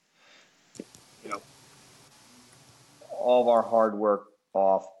all of our hard work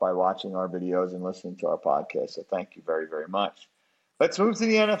off by watching our videos and listening to our podcast. So thank you very, very much. Let's move to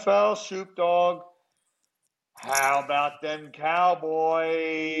the NFL. Shoop Dog. How about them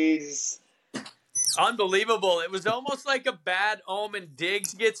Cowboys? Unbelievable. It was almost like a bad omen.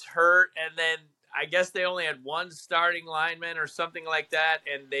 Diggs gets hurt, and then I guess they only had one starting lineman or something like that,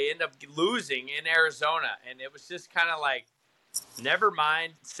 and they end up losing in Arizona. And it was just kind of like, never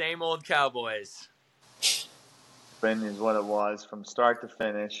mind, same old Cowboys. Is what it was from start to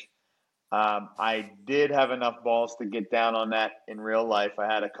finish. I did have enough balls to get down on that in real life.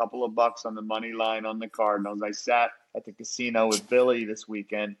 I had a couple of bucks on the money line on the Cardinals. I sat at the casino with Billy this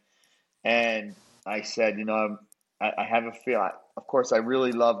weekend, and I said, I have a feel. Of course, I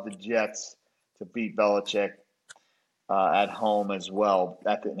really love the Jets to beat Belichick. at home as well.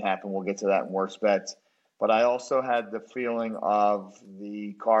 That didn't happen. We'll get to that in worst bets. But I also had the feeling of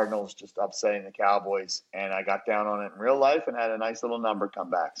the Cardinals just upsetting the Cowboys, and I got down on it in real life and had a nice little number come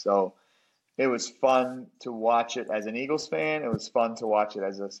back. So it was fun to watch it as an Eagles fan. It was fun to watch it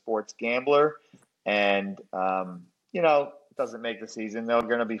as a sports gambler. And, it doesn't make the season. They're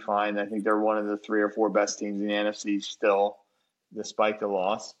going to be fine. I think they're one of the 3 or 4 best teams in the NFC still, despite the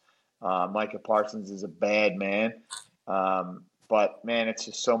loss. Micah Parsons is a bad man. But, man, it's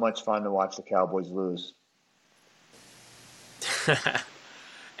just so much fun to watch the Cowboys lose.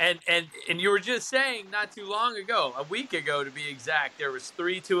 And you were just saying not too long ago, a week ago to be exact, there was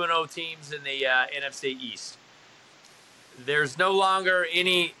 3 2-0 teams in the NFC East. There's no longer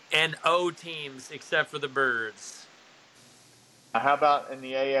any NO teams except for the Birds. How about in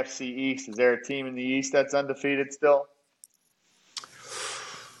the AFC East? Is there a team in the East that's undefeated still?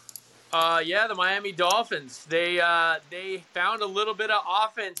 Yeah, the Miami Dolphins. They found a little bit of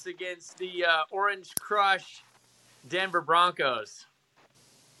offense against the Orange Crush Denver Broncos.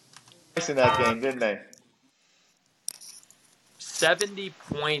 Nice in that game, didn't they? 70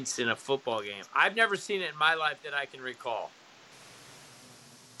 points in a football game. I've never seen it in my life that I can recall.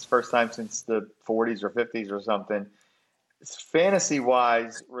 It's the first time since the 40s or 50s or something.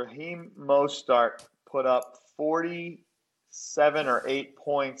 Fantasy-wise, Raheem Mostert put up 47 or 8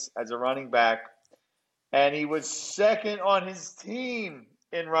 points as a running back, and he was second on his team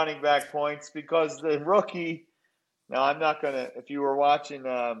in running back points because the rookie – now, I'm not going to – if you were watching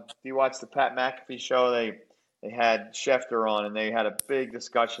if you watched the Pat McAfee show, they had Schefter on, and they had a big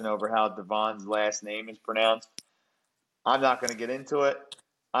discussion over how Devon's last name is pronounced. I'm not going to get into it.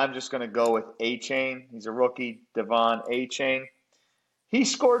 I'm just going to go with A-Chain. He's a rookie, Devon A-Chain. He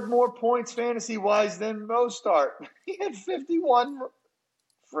scored more points fantasy-wise than Mostert. He had 51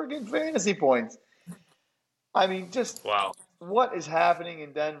 friggin' fantasy points. I mean, just wow. What is happening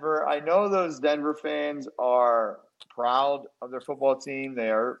in Denver? I know those Denver fans are proud of their football team. They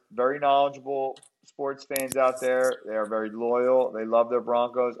are very knowledgeable sports fans out there. They are very loyal. They love their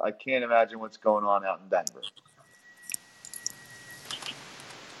Broncos. I can't imagine what's going on out in Denver.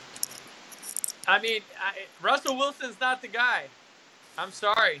 I mean, Russell Wilson's not the guy. I'm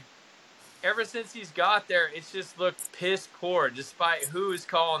sorry. Ever since he's got there, it's just looked piss poor, despite who's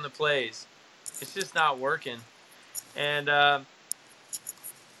calling the plays. It's just not working. And I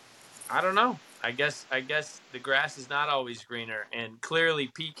don't know. I guess the grass is not always greener. And clearly,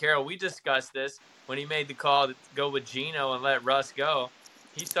 Pete Carroll, we discussed this when he made the call to go with Geno and let Russ go.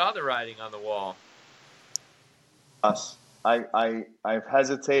 He saw the writing on the wall. Us. I've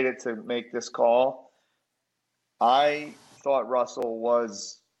hesitated to make this call. I thought Russell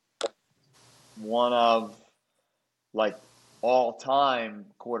was one of like all-time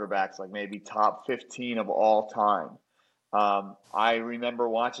quarterbacks, like maybe top 15 of all time. I remember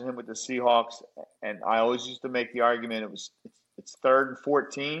watching him with the Seahawks, and I always used to make the argument it's 3rd and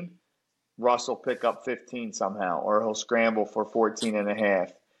 14. Russell pick up 15 somehow, or he'll scramble for 14 and a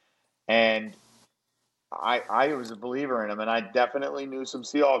half. And I was a believer in him, and I definitely knew some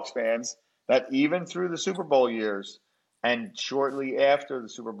Seahawks fans that even through the Super Bowl years and shortly after the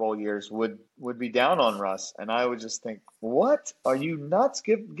Super Bowl years would be down on Russ. And I would just think, what? Are you nuts?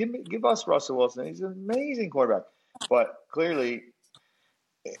 Give us Russell Wilson. He's an amazing quarterback. But clearly,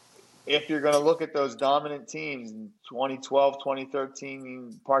 if you're going to look at those dominant teams in 2012,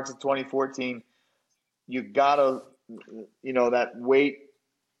 2013, parts of 2014, you got to, that weight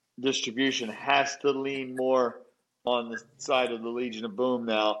distribution has to lean more on the side of the Legion of Boom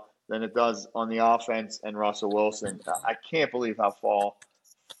now than it does on the offense and Russell Wilson. I can't believe how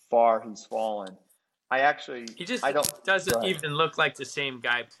far he's fallen. He just doesn't even look like the same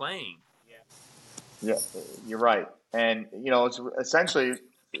guy playing. Yeah, you're right. And, it's essentially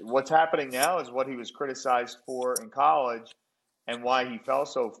what's happening now is what he was criticized for in college and why he fell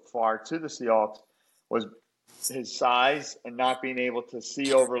so far to the Seahawks was his size and not being able to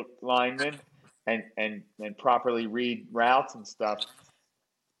see over linemen and properly read routes and stuff.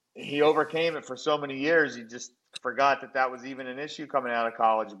 He overcame it for so many years. He just forgot that was even an issue coming out of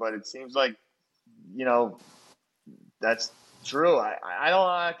college. But it seems like, that's true.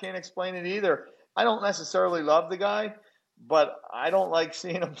 I can't explain it either. I don't necessarily love the guy, but I don't like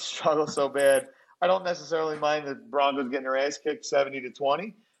seeing him struggle so bad. I don't necessarily mind the Broncos getting their ass kicked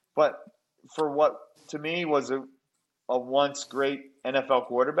 70-20, but for what to me was a once great NFL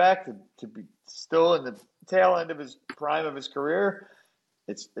quarterback to be still in the tail end of his prime of his career,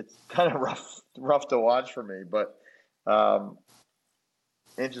 it's kind of rough to watch for me. But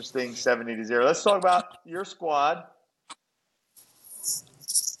interesting 70-0. Let's talk about your squad.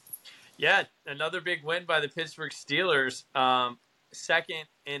 Yeah, another big win by the Pittsburgh Steelers. Second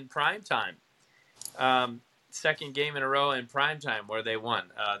in prime time. Second game in a row in prime time where they won.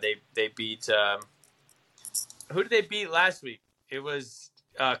 They beat who did they beat last week? It was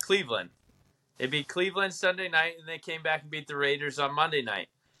Cleveland. They beat Cleveland Sunday night, and they came back and beat the Raiders on Monday night.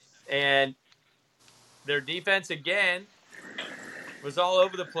 And their defense again was all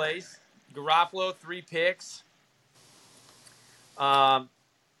over the place. Garoppolo 3 picks.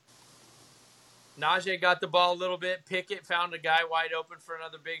 Najee got the ball a little bit. Pickett found a guy wide open for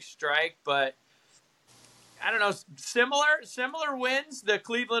another big strike, but I don't know. Similar wins. The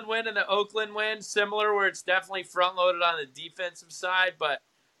Cleveland win and the Oakland win, similar where it's definitely front loaded on the defensive side. But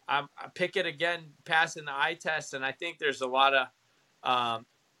I Pickett again passing the eye test, and I think there's a lot of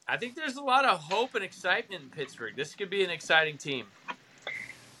hope and excitement in Pittsburgh. This could be an exciting team.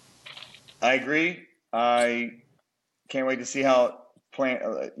 I agree. I can't wait to see how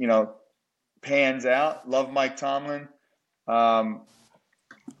it pans out. Love Mike Tomlin.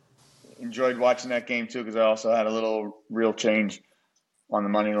 Enjoyed watching that game too because I also had a little real change on the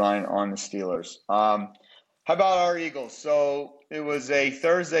money line on the Steelers. How about our Eagles? So it was a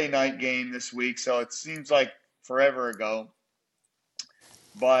Thursday night game this week, so it seems like forever ago.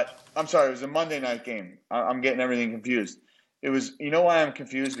 But I'm sorry, it was a Monday night game. I'm getting everything confused. It was, you know why I'm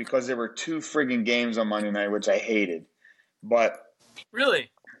confused? Because there were 2 friggin' games on Monday night, which I hated. But really,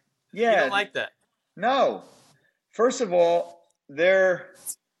 yeah, you don't like that? No. First of all,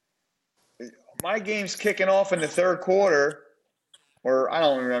 my game's kicking off in the third quarter, or I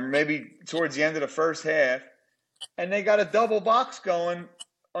don't remember, maybe towards the end of the first half, and they got a double box going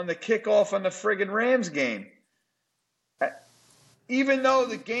on the kickoff on the friggin' Rams game, even though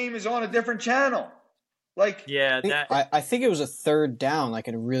the game is on a different channel. Like, yeah, I think it was a third down, like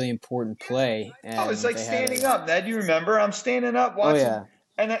a really important play. And it's like standing up. Ned, you remember? I'm standing up watching. Oh,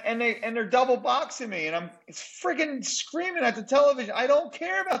 yeah. And they're double boxing me, and I'm friggin' screaming at the television. I don't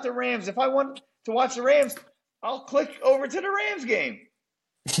care about the Rams. If I want to watch the Rams, I'll click over to the Rams game.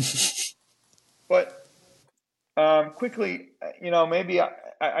 But quickly, maybe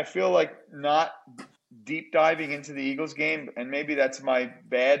I feel like not deep diving into the Eagles game, and maybe that's my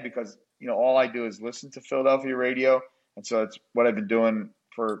bad because all I do is listen to Philadelphia radio, and so it's what I've been doing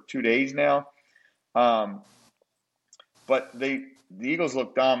for 2 days now. But the Eagles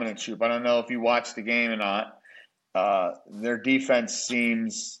look dominant, Shoop. I don't know if you watched the game or not. Their defense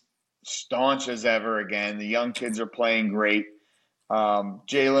seems staunch as ever again. The young kids are playing great.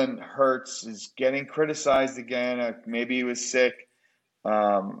 Jalen Hurts is getting criticized again. Maybe he was sick.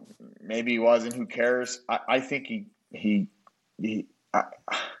 Maybe he wasn't. Who cares? I think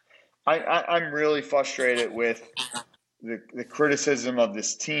I'm really frustrated with the criticism of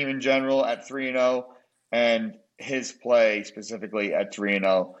this team in general at 3-0 and his play specifically at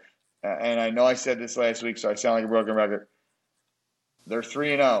 3-0. And I know I said this last week, so I sound like a broken record. They're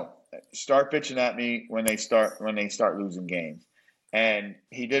 3-0. Start pitching at me when they start losing games. And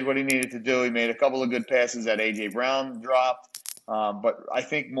he did what he needed to do. He made a couple of good passes that A.J. Brown dropped. But I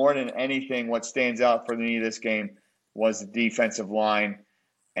think more than anything, what stands out for me this game was the defensive line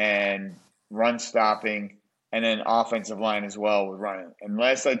and run stopping, and then offensive line as well with running. And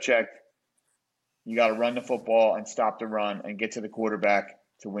last I checked, you got to run the football and stop the run and get to the quarterback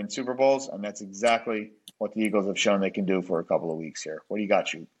to win Super Bowls, and that's exactly what the Eagles have shown they can do for a couple of weeks here. What do you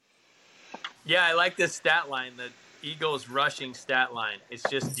got, you? Yeah, I like this stat line, the Eagles rushing stat line. It's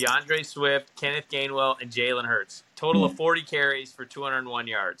just DeAndre Swift, Kenneth Gainwell, and Jalen Hurts. Total of 40 carries for 201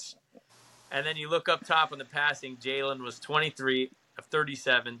 yards. And then you look up top on the passing, Jalen was 23 of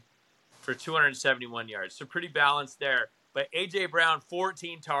 37 for 271 yards. So pretty balanced there. But A.J. Brown,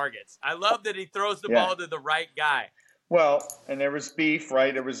 14 targets. I love that he throws the ball to the right guy. Well, and there was beef,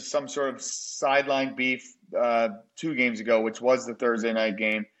 right? There was some sort of sideline beef 2 games ago, which was the Thursday night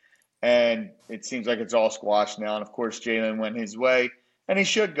game. And it seems like it's all squashed now. And, of course, Jalen went his way. And he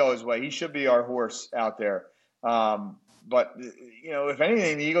should go his way. He should be our horse out there. But, if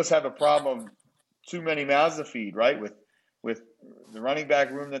anything, the Eagles have a problem of too many mouths to feed, right, with the running back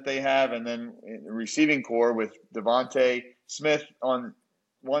room that they have and then the receiving core with Devontae Smith on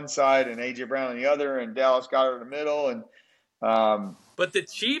one side and A.J. Brown on the other and Dallas Goedert in the middle. And But the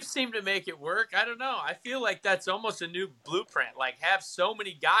Chiefs seem to make it work. I don't know. I feel like that's almost a new blueprint. Like, have so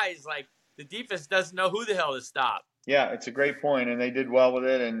many guys, like, the defense doesn't know who the hell to stop. Yeah, it's a great point, and they did well with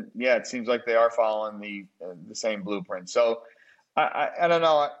it. And, yeah, it seems like they are following the same blueprint. So, I don't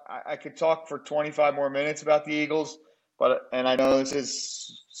know. I could talk for 25 more minutes about the Eagles, and I know this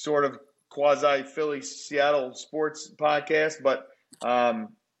is sort of quasi-Philly-Seattle sports podcast, but I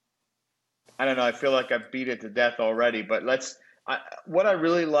don't know. I feel like I've beat it to death already. But what I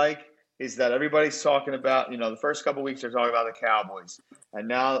really like is that everybody's talking about, the first couple of weeks they're talking about the Cowboys. And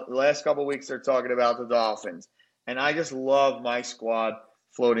now the last couple of weeks they're talking about the Dolphins. And I just love my squad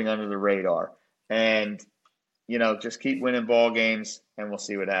floating under the radar. And, just keep winning ball games and we'll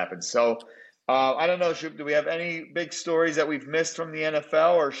see what happens. So, I don't know, Shoop, do we have any big stories that we've missed from the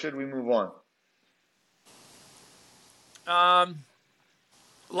NFL or should we move on? A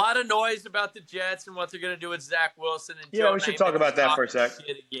lot of noise about the Jets and what they're going to do with Zach Wilson and Joe we should Namath talk about that for a sec.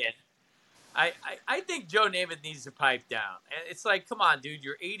 Again. I think Joe Namath needs to pipe down. And it's like, come on, dude,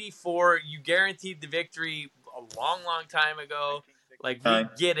 you're 84. You guaranteed the victory a long, long time ago. Like, we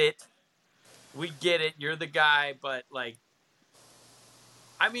get it. We get it. You're the guy. But, the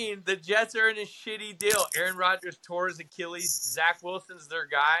Jets are in a shitty deal. Aaron Rodgers tore his Achilles. Zach Wilson's their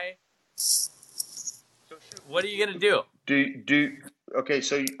guy. What are you going to do? Okay,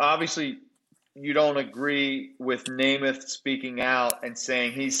 so obviously you don't agree with Namath speaking out and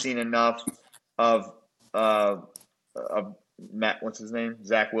saying he's seen enough of Matt, what's his name?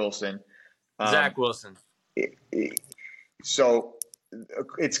 Zach Wilson. Zach Wilson. So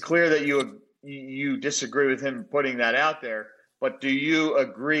it's clear that you disagree with him putting that out there, but do you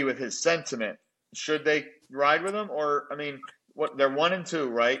agree with his sentiment? Should they ride with him? Or, they're 1-2,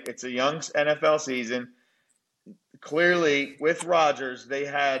 right? It's a young NFL season. Clearly, with Rodgers, they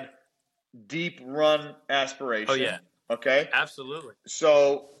had deep run aspiration. Oh, yeah. Okay? Absolutely.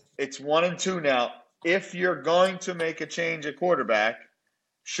 So it's 1-2 now. If you're going to make a change at quarterback,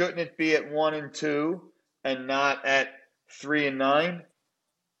 shouldn't it be at 1-2 and not at 3-9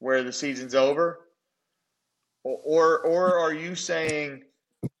 where the season's over? Or are you saying,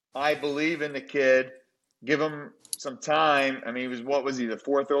 I believe in the kid, give him some time? He was, the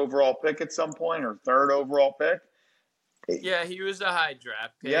 4th overall pick at some point or 3rd overall pick? Yeah, he was a high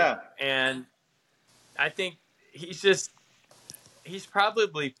draft pick. Yeah. And I think he's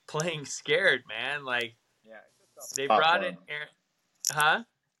probably playing scared, man. They brought in Aaron. Huh?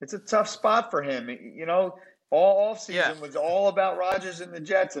 It's a tough spot for him. All offseason was all about Rodgers and the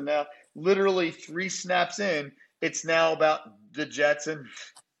Jets, and now literally 3 snaps in, it's now about the Jets and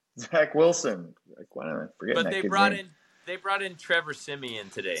Zach Wilson. Why am I forgetting that kid's name? They brought in Trevor Siemian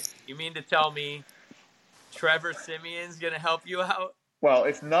today. You mean to tell me Trevor Siemian's going to help you out? Well,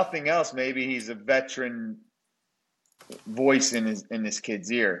 if nothing else, maybe he's a veteran voice in this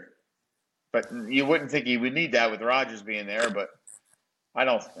kid's ear. But you wouldn't think he would need that with Rodgers being there, but I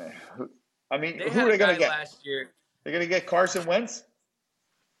don't. Who are they going to get? Last year. They're going to get Carson Wentz?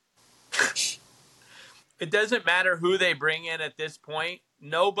 It doesn't matter who they bring in at this point.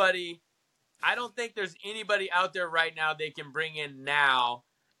 I don't think there's anybody out there right now they can bring in now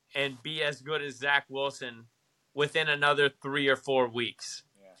and be as good as Zach Wilson within another 3 or 4 weeks.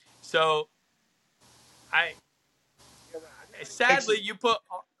 Yeah. So, sadly, you put.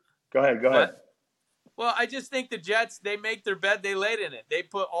 Go ahead. What? Well, I just think the Jets, they make their bed, they laid in it. They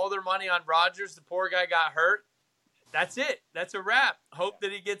put all their money on Rodgers. The poor guy got hurt. That's it. That's a wrap. Hope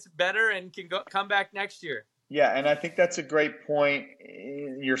that he gets better and can come back next year. Yeah, and I think that's a great point.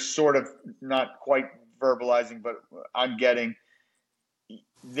 You're sort of not quite verbalizing, but I'm getting.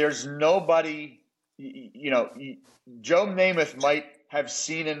 There's nobody, Joe Namath might have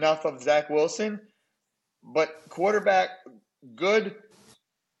seen enough of Zach Wilson, but quarterback, good,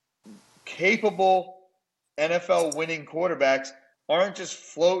 capable NFL winning quarterbacks aren't just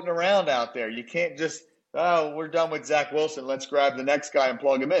floating around out there. You can't just, we're done with Zach Wilson. Let's grab the next guy and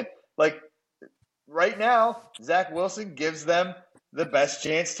plug him in. Right now, Zach Wilson gives them the best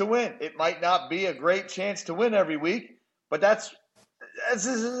chance to win. It might not be a great chance to win every week, but this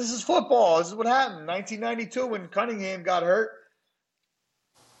is football. This is what happened. 1992 when Cunningham got hurt.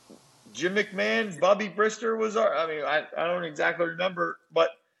 Jim McMahon, Bubby Brister was I don't exactly remember,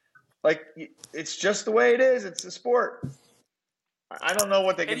 but it's just the way it is. It's a sport. I don't know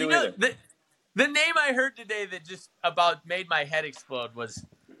what they can do either. The name I heard today that just about made my head explode was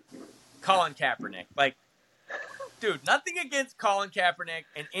Colin Kaepernick. Dude, nothing against Colin Kaepernick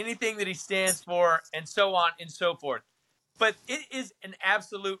and anything that he stands for and so on and so forth. But it is an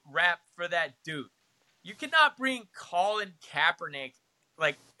absolute wrap for that dude. You cannot bring Colin Kaepernick.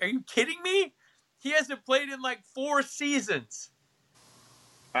 Are you kidding me? He hasn't played in 4 seasons.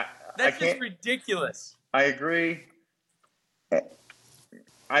 That's just ridiculous. I agree.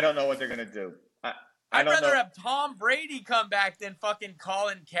 I don't know what they're going to do. I'd rather have Tom Brady come back than fucking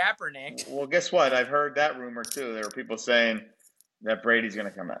Colin Kaepernick. Well, guess what? I've heard that rumor too. There were people saying that Brady's going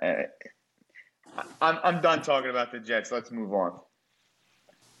to come out. I'm done talking about the Jets. Let's move on.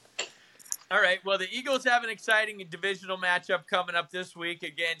 All right. Well, the Eagles have an exciting divisional matchup coming up this week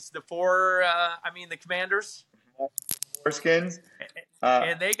against the Commanders. Foreskins.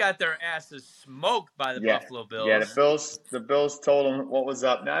 And they got their asses smoked by the Buffalo Bills. Yeah, the Bills told them what was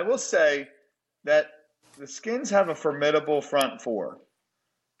up. Now, I will say that the Skins have a formidable front four.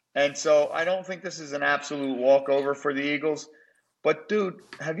 And so I don't think this is an absolute walkover for the Eagles. But, dude,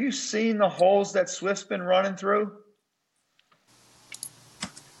 have you seen the holes that Swift's been running through?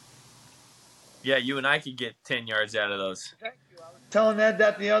 Yeah, you and I could get 10 yards out of those. Telling Ned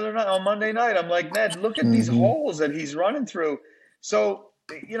that the other night, on Monday night. I'm like, Ned, look at these holes that he's running through. So,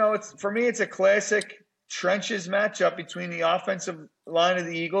 for me, it's a classic trenches matchup between the offensive line of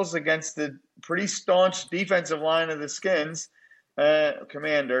the Eagles against the pretty staunch defensive line of the Skins,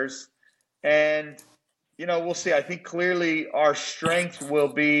 Commanders. And, we'll see. I think clearly our strength will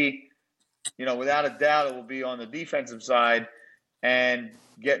be, without a doubt, it will be on the defensive side and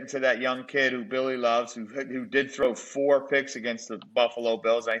getting to that young kid who Billy loves, who did throw 4 picks against the Buffalo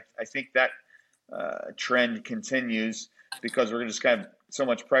Bills. I think that trend continues because we're going to just have so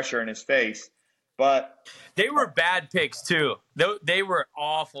much pressure in his face. But they were bad picks too. They were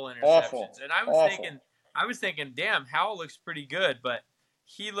awful interceptions. Awful. And I was thinking, damn, Howell looks pretty good, but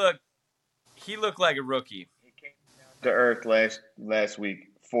he looked like a rookie. He came down to earth last week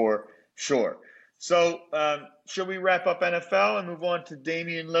for sure. So, should we wrap up NFL and move on to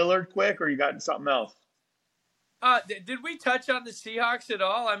Damian Lillard quick, or you got something else? Did we touch on the Seahawks at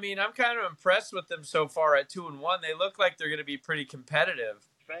all? I mean, I'm kind of impressed with them so far at 2-1. They look like they're going to be pretty competitive.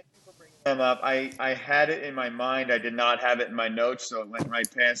 Thank you for bringing them up. I had it in my mind. I did not have it in my notes, so it went right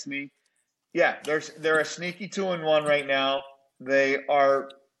past me. Yeah, they're a sneaky 2-1 right now. They are,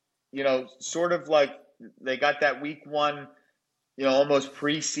 sort of like they got that week 1, almost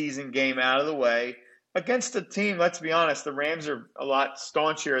preseason game out of the way against a team. Let's be honest, the Rams are a lot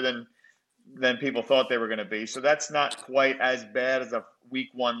staunchier than people thought they were going to be. So that's not quite as bad as a week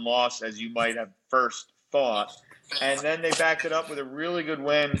 1 loss as you might have first thought. And then they backed it up with a really good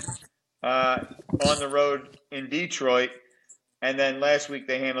win on the road in Detroit. And then last week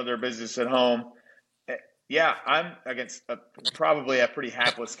they handled their business at home. Yeah, I'm against probably a pretty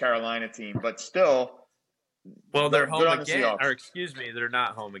hapless Carolina team, but still. Well, they're home again. Or excuse me, they're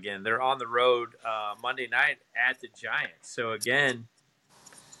not home again. They're on the road Monday night at the Giants. So again,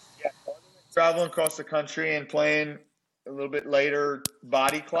 traveling across the country and playing a little bit later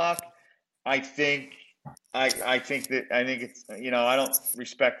body clock. I think it's I don't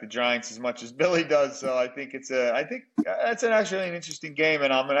respect the Giants as much as Billy does, so I think that's actually an interesting game,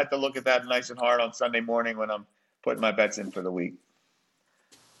 and I'm gonna have to look at that nice and hard on Sunday morning when I'm putting my bets in for the week.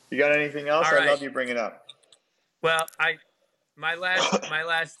 You got anything else? All right. I love you bringing it up. Well, my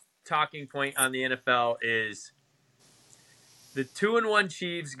last talking point on the NFL is the 2-1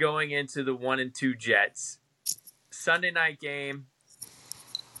 Chiefs going into the 1-2 Jets. Sunday night game.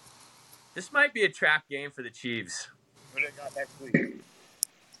 This might be a trap game for the Chiefs. What do they got next week?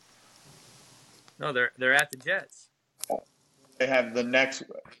 No, they're at the Jets. They have the next.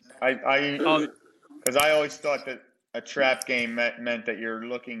 Because I always thought that a trap game meant that you're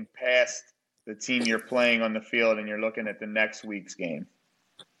looking past the team you're playing on the field and you're looking at the next week's game.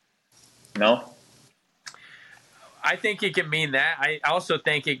 No? I think it can mean that. I also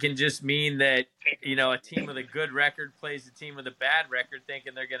think it can just mean that, a team with a good record plays a team with a bad record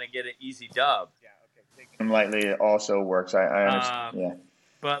thinking they're going to get an easy dub. Yeah, okay. Taking them lightly, it also works. I understand. Yeah.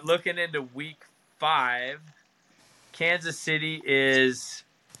 But looking into week 5, Kansas City is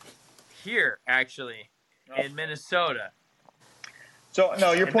here, actually, in Minnesota. So,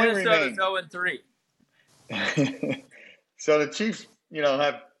 no, your point remains. Minnesota's 0-3. So the Chiefs,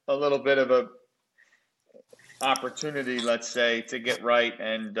 have a little bit of a opportunity, let's say, to get right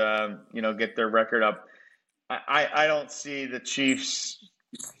and, get their record up. I don't see the Chiefs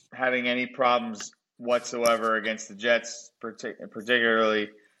having any problems whatsoever against the Jets, particularly.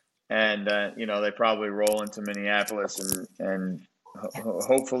 And, they probably roll into Minneapolis and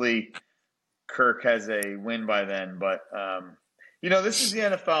hopefully Kirk has a win by then. But, this is the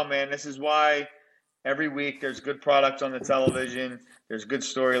NFL, man. This is why every week there's good product on the television. There's good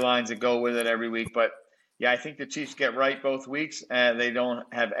storylines that go with it every week. But, yeah, I think the Chiefs get right both weeks, and they don't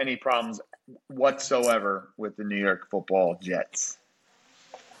have any problems whatsoever with the New York Football Jets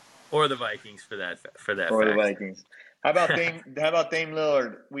or the Vikings for that. Or the Vikings. How about Dame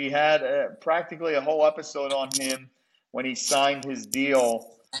Lillard? We had practically a whole episode on him when he signed his deal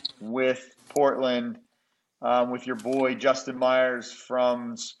with Portland, with your boy Justin Myers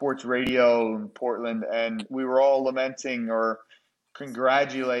from Sports Radio in Portland, and we were all lamenting or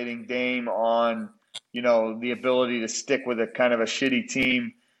congratulating Dame on the ability to stick with a kind of a shitty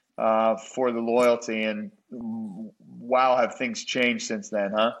team for the loyalty. And wow, have things changed since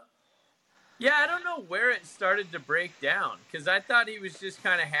then, huh? Yeah, I don't know where it started to break down because I thought he was just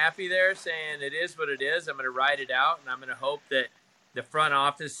kind of happy there saying it is what it is. I'm going to ride it out and I'm going to hope that the front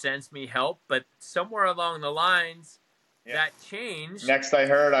office sends me help. But somewhere along the lines, that changed. Next I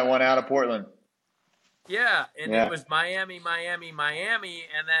heard, I want out of Portland. Yeah, and Yeah. it was Miami,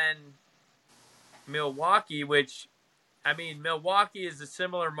 and then Milwaukee, which, I mean, Milwaukee is a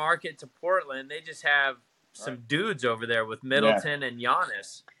similar market to Portland. They just have some dudes over there with Middleton and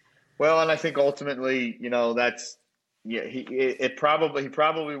Giannis. Well, and I think ultimately, that's he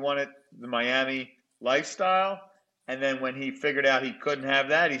probably wanted the Miami lifestyle, and then when he figured out he couldn't have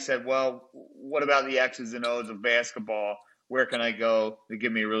that, he said, "Well, what about the X's and O's of basketball? Where can I go to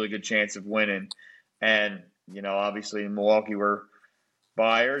give me a really good chance of winning?" And obviously in Milwaukee were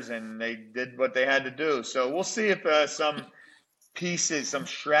buyers, and they did what they had to do. So we'll see if some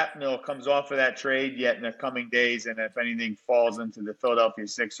shrapnel comes off of that trade yet in the coming days, and if anything falls into the Philadelphia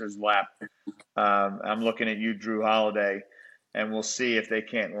Sixers' lap. I'm looking at you, Drew Holiday, and we'll see if they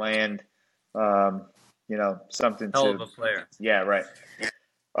can't land, something Hell of a player. Yeah, right.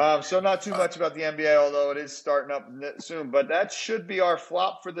 So not too much about the NBA, although it is starting up soon. But that should be our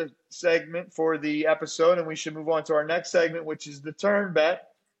flop for the segment for the episode, and we should move on to our next segment, which is the turn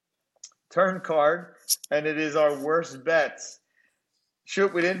card, and it is our worst bets.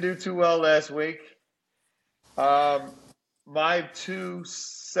 Shoot, we didn't do too well last week. My two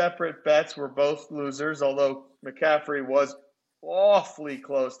separate bets were both losers, although McCaffrey was awfully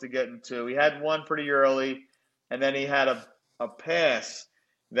close to getting two. He had one pretty early, and then he had a pass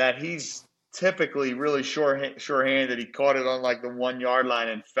that he's typically really sure-handed. He caught it on like the 1 yard line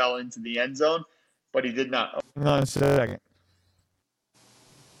and fell into the end zone, but he did not. Hang on a second.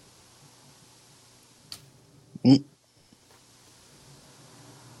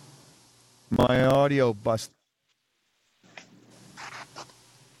 My audio busted.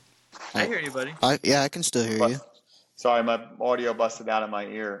 I hear you, buddy. I can still hear you. Sorry, my audio busted out of my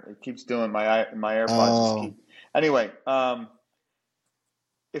ear. It keeps doing my AirPods. Just keep. Anyway,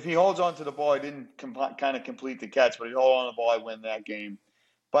 if he holds on to the ball, he didn't kind of complete the catch, but he hold on to the ball, I win that game.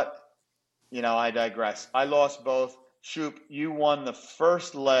 But I digress. I lost both. Shoop, you won the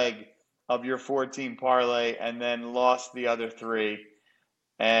first leg of your 14 parlay and then lost the other three.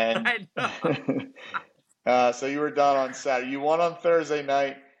 And so you were done on Saturday. You won on Thursday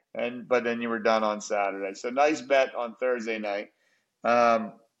night, but then you were done on Saturday. So nice bet on Thursday night.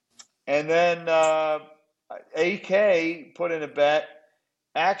 And then AK put in a bet.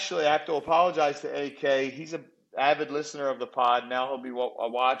 Actually, I have to apologize to AK. He's an avid listener of the pod. Now he'll be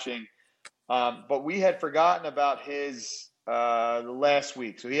watching. But we had forgotten about his last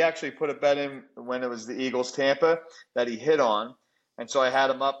week. So he actually put a bet in when it was the Eagles-Tampa that he hit on. And so I had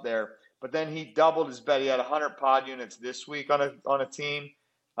him up there. But then he doubled his bet. He had 100 pod units this week on a team.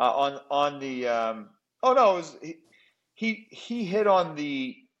 He hit on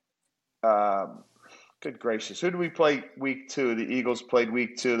the good gracious. Who did we play week 2? The Eagles played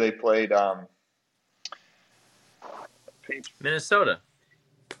week 2. They played Minnesota.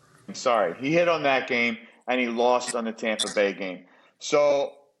 Sorry. He hit on that game, and he lost on the Tampa Bay game.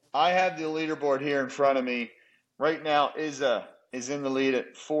 So I have the leaderboard here in front of me. Right now, Izza is in the lead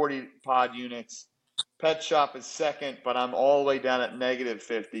at 40 pod units. Pet Shop is second, but I'm all the way down at negative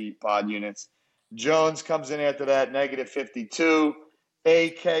 50 pod units. Jones comes in after that, negative 52.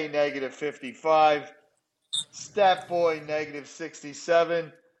 AK, negative 55. Stat Boy, negative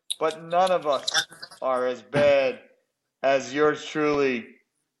 67. But none of us are as bad as yours truly,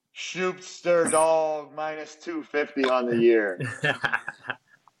 Shoopster Dog, minus 250 on the year.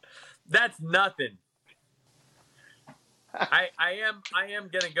 That's nothing. I am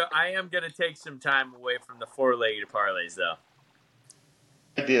gonna take some time away from the 4-legged parlays though.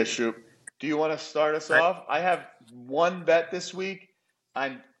 Idea, Shoop. Do you want to start us off? I have one bet this week.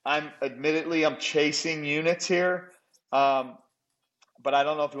 I'm admittedly chasing units here, but I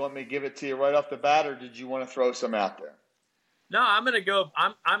don't know if you want me to give it to you right off the bat, or did you want to throw some out there? No, I'm gonna go.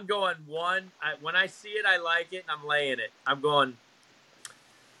 I'm going one. When I see it, I like it, and I'm laying it. I'm going.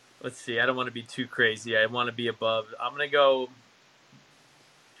 Let's see. I don't want to be too crazy. I want to be above. I'm gonna go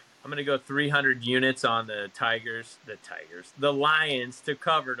 300 units on the Lions to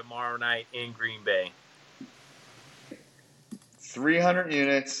cover tomorrow night in Green Bay. 300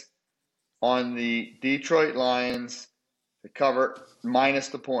 units on the Detroit Lions to cover minus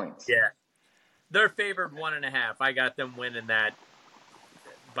the points. Yeah. They're favored 1.5. I got them winning that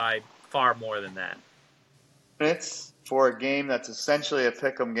by far more than that. Minutes for a game that's essentially a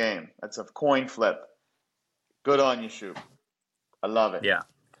pick'em game. That's a coin flip. Good on you, Shoop. I love it. Yeah.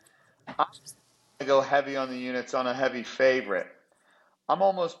 I'm going to go heavy on the units on a heavy favorite. I'm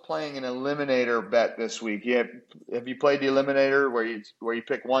almost playing an eliminator bet this week. Have you played the eliminator where you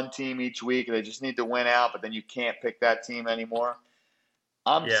pick one team each week and they just need to win out, but then you can't pick that team anymore?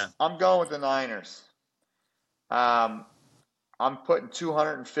 Yeah. I'm going with the Niners. I'm putting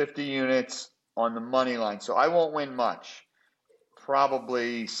 250 units on the money line, so I won't win much.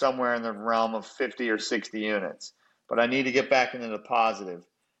 Probably somewhere in the realm of 50 or 60 units, but I need to get back into the positive.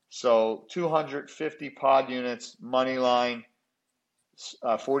 So 250 pod units, money line.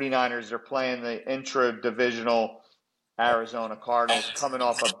 49ers, they're playing the intra-divisional Arizona Cardinals, coming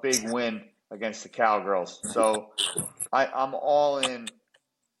off a big win against the Cowgirls. So I'm all in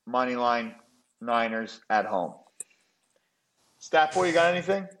money line Niners at home. Stat boy, you got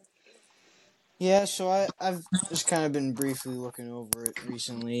anything? Yeah, so I've just kind of been briefly looking over it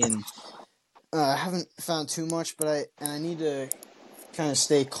recently, and I haven't found too much, but I need to kind of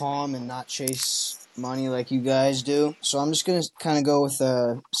stay calm and not chase money like you guys do. So I'm just gonna kind of go with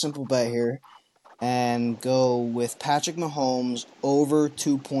a simple bet here, and go with Patrick Mahomes over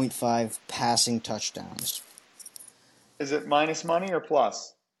 2.5 passing touchdowns. Is it minus money or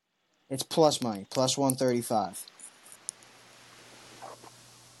plus? It's plus money, plus 135.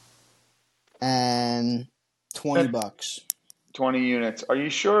 And $20. 20 units. Are you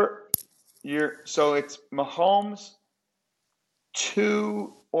sure so it's Mahomes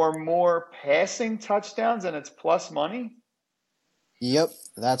 2 or more passing touchdowns and it's plus money? Yep,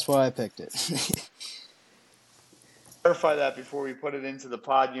 that's why I picked it. Clarify that before we put it into the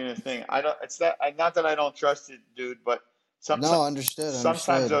pod unit thing. I don't. It's that. Not that I don't trust it, dude, but No, understood.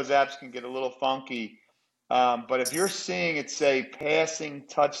 sometimes those apps can get a little funky. But if you're seeing it say passing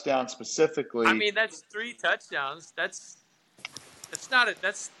touchdown specifically, I mean, that's 3 touchdowns. That's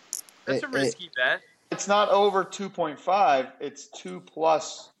a risky bet. It's not over 2.5. It's 2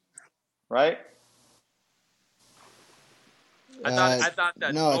 plus, right? I thought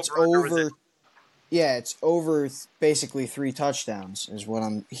that. No, it's over. Yeah, it's over basically 3 touchdowns is what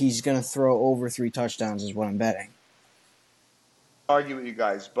he's going to throw over 3 touchdowns is what I'm betting. Argue with you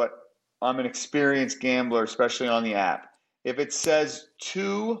guys, but I'm an experienced gambler, especially on the app. If it says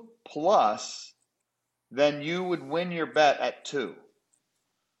 2 plus, then you would win your bet at 2.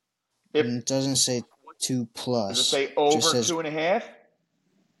 It doesn't say 2 plus. Does it say over 2.5?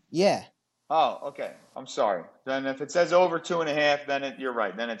 Yeah. Oh, okay. I'm sorry. Then if it says over 2.5, then you're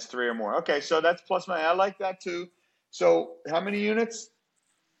right. Then it's 3 or more. Okay, so that's plus money. I like that too. So how many units?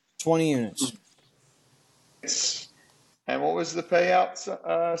 20 units. And what was the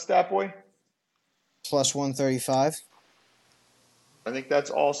payout, Stat Boy? Plus 135. I think that's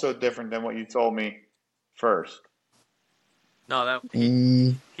also different than what you told me first. No,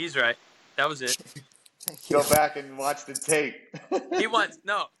 he's right. That was it. Go back and watch the tape.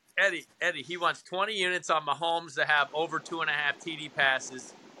 Eddie, he wants 20 units on Mahomes to have over 2.5 TD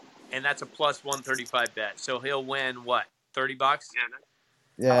passes, and that's a plus 135 bet. So he'll win, what, $30?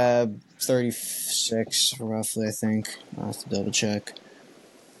 Yeah, 36 roughly, I think. I'll have to double check.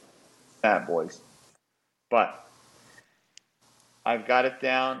 That, boys. But I've got it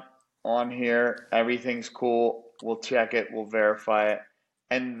down on here. Everything's cool. We'll check it. We'll verify it.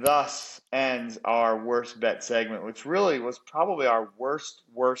 And thus ends our worst bet segment, which really was probably our worst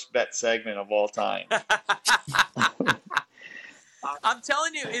bet segment of all time. I'm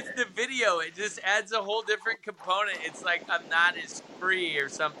telling you, it's the video. It just adds a whole different component. It's like I'm not as free or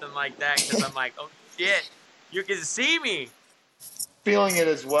something like that because I'm like, oh, shit, you can see me. Feeling it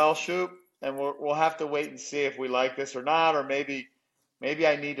as well, Shoop, and we'll have to wait and see if we like this or not, or maybe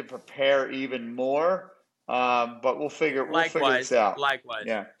I need to prepare even more. But we'll figure this out. Likewise.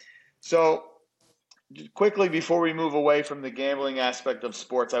 Yeah. So quickly before we move away from the gambling aspect of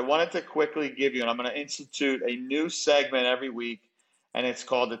sports, I wanted to quickly give you, and I'm going to institute a new segment every week, and it's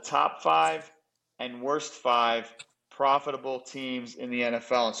called the Top 5 and Worst 5 Profitable Teams in the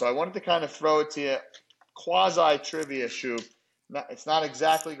NFL. And so I wanted to kind of throw it to you, quasi-trivia, Shoop. It's not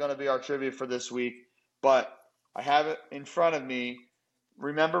exactly going to be our trivia for this week, but I have it in front of me.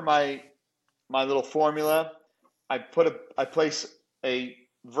 Remember my little formula? I place a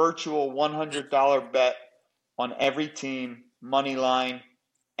virtual $100 bet on every team, money line,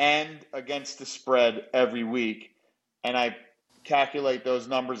 and against the spread every week. And I calculate those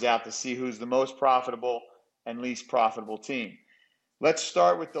numbers out to see who's the most profitable and least profitable team. Let's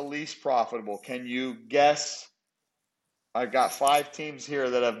start with the least profitable. Can you guess? I've got 5 teams here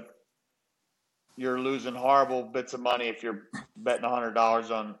that you're losing horrible bits of money if you're betting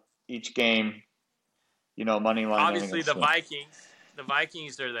 $100 on each game. Money line. Obviously, the Vikings. The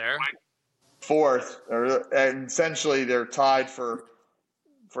Vikings are there. 4th, and essentially they're tied for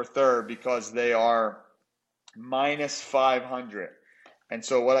 3rd because they are minus 500. And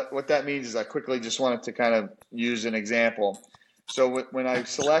so what that means is I quickly just wanted to kind of use an example. So when I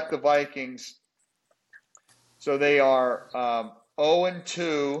select the Vikings, so they are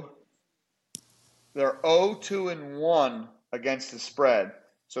 0-2. They're 0-2-1 against the spread.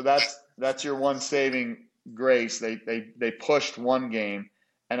 So that's your one saving grace. They pushed one game,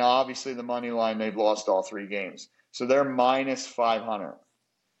 and obviously the money line, they've lost all 3 games. So they're minus 500.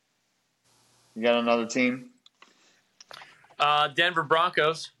 You got another team? Denver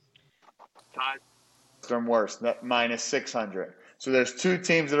Broncos. They're worse, minus 600. So there's 2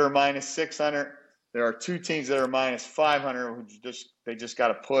 teams that are minus 600. There are 2 teams that are minus 500 who they just got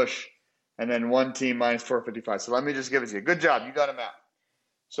to push, and then 1 team minus 455. So let me just give it to you. Good job, you got them out.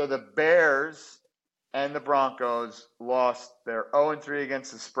 So the Bears and the Broncos lost. They're 0-3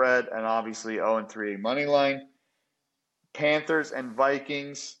 against the spread, and obviously 0-3 money line. Panthers and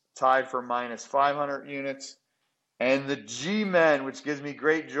Vikings tied for minus 500 units. And the G-Men, which gives me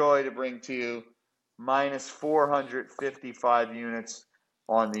great joy to bring to you, minus 455 units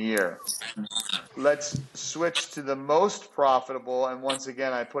on the year. Let's switch to the most profitable, and once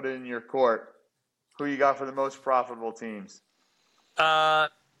again, I put it in your court. Who you got for the most profitable teams?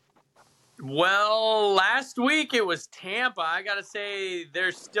 Well, last week it was Tampa. I got to say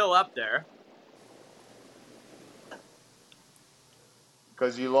they're still up there.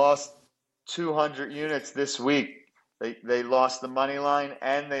 Because you lost 200 units this week. They lost the money line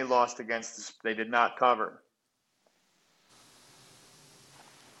and they lost they did not cover.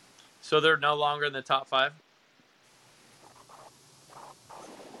 So they're no longer in the top 5?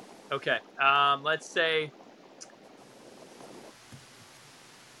 Okay. Let's say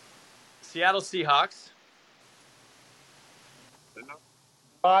Seattle Seahawks.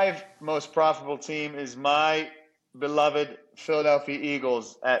 5 most profitable team is my beloved Philadelphia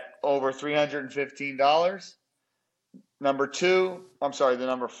Eagles at over $315. The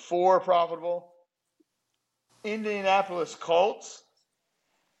number 4 profitable, Indianapolis Colts.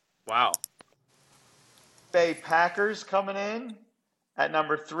 Wow. Bay Packers coming in at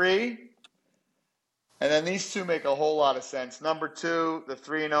number 3. And then these 2 make a whole lot of sense. Number 2, the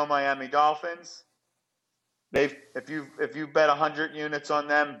 3-0 Miami Dolphins. If you bet 100 units on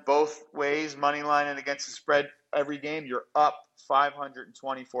them both ways, money line and against the spread every game, you're up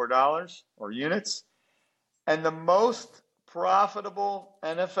 $524 or units. And the most profitable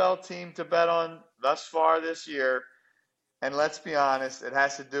NFL team to bet on thus far this year, and let's be honest, it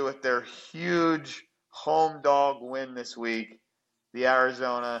has to do with their huge home dog win this week, the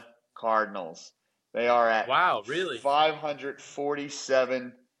Arizona Cardinals. They are at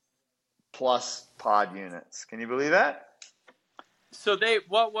 547 plus pod units. Can you believe that? So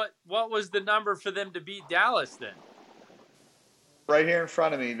what was the number for them to beat Dallas then? Right here in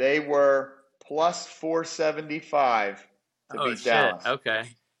front of me, they were plus 475 to beat Dallas. Okay.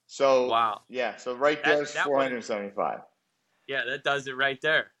 So wow. Yeah, so right there is 475. Yeah, that does it right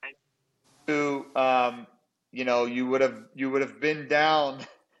there. You would have been down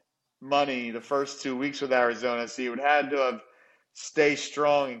money the first 2 weeks with Arizona, so you would have had to have stay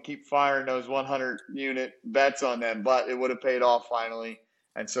strong and keep firing those 100 unit bets on them, but it would have paid off finally.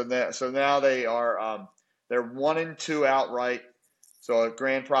 And so now they are they're 1-2 outright, so a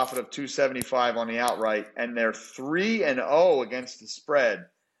grand profit of 275 on the outright, and they're 3-0 against the spread,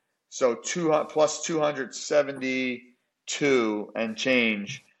 so plus 272 and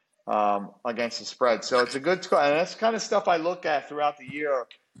change against the spread. So it's a good score, and that's the kind of stuff I look at throughout the year.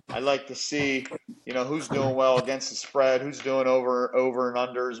 I like to see, who's doing well against the spread, who's doing over and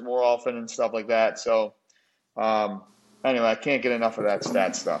unders more often and stuff like that. So, anyway, I can't get enough of that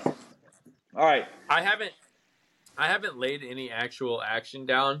stat stuff. All right. I haven't laid any actual action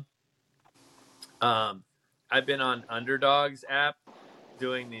down. I've been on Underdogs app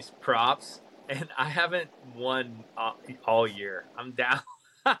doing these props, and I haven't won all year. I'm down.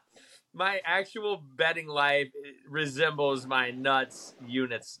 My actual betting life resembles my nuts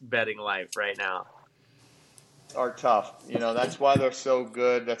units betting life right now. Are tough. That's why they're so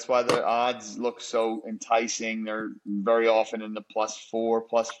good. That's why the odds look so enticing. They're very often in the +4,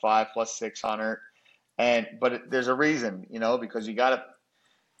 +5, +600. But there's a reason, because you got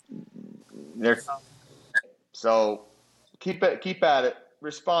to. So keep at it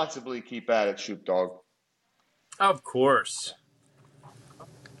responsibly. Keep at it, Shoot Dog. Of course.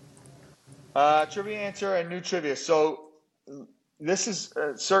 Trivia answer and new trivia. So this is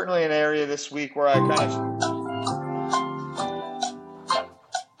certainly an area this week where I kind of.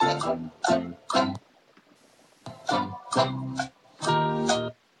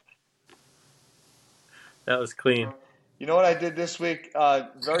 That was clean. You know what I did this week?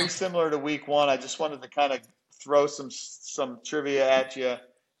 Very similar to week 1. I just wanted to kind of throw some trivia at you.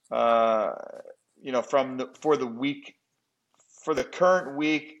 For the current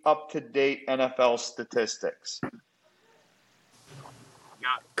week, up to date NFL statistics.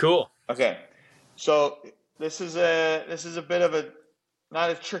 Cool. Okay, so this is a bit of not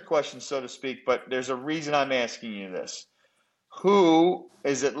a trick question, so to speak, but there's a reason I'm asking you this. Who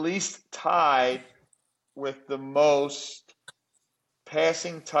is at least tied with the most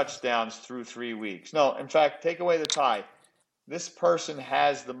passing touchdowns through 3 weeks? No, in fact, take away the tie. This person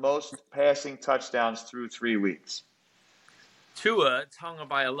has the most passing touchdowns through 3 weeks. Tua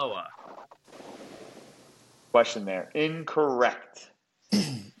Tagovailoa. Question there. Incorrect.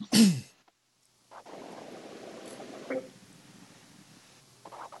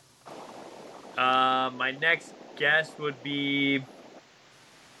 My next guess would be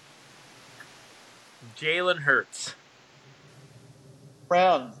Jalen Hurts.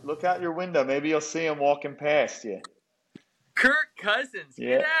 Brown, look out your window. Maybe you'll see him walking past you. Kirk Cousins,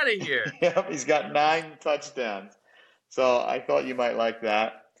 get out of here. Yep, he's got 9 touchdowns. So I thought you might like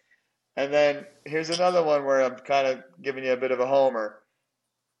that. And then here's another one where I'm kind of giving you a bit of a homer.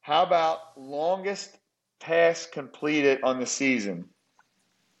 How about longest pass completed on the season?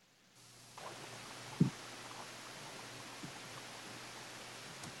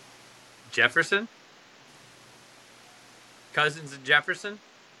 Jefferson? Cousins and Jefferson?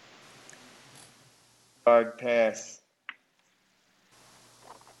 Yard pass.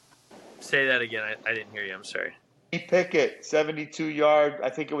 Say that again. I didn't hear you. I'm sorry. Pickett, 72-yard. I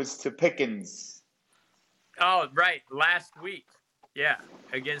think it was to Pickens. Oh, right. Last week. Yeah,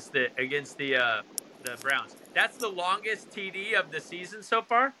 against the Browns. That's the longest TD of the season so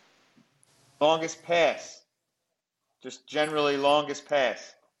far? Longest pass. Just generally longest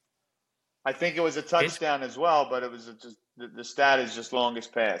pass. I think it was a touchdown as well, but it was just the stat is just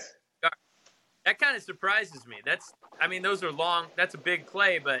longest pass. That kind of surprises me. Those are long. That's a big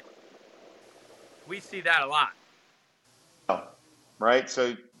play, but we see that a lot. Oh, right?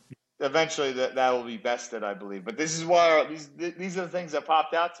 So eventually that will be bested, I believe. But this is why these are the things that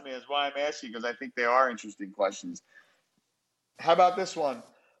popped out to me. Is why I'm asking, because I think they are interesting questions. How about this one?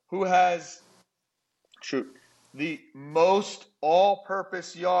 Who has the most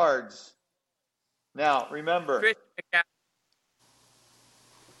all-purpose yards? Now, remember.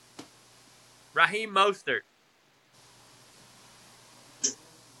 Raheem Mostert.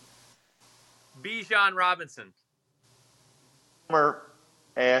 Bijan Robinson. Homer,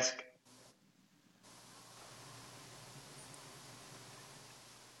 ask.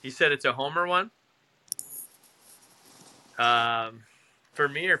 You said it's a homer one? For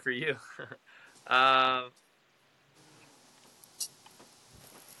me or for you? I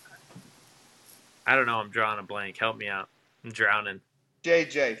don't know. I'm drawing a blank. Help me out. I'm drowning.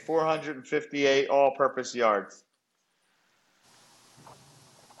 JJ, 458 all-purpose yards.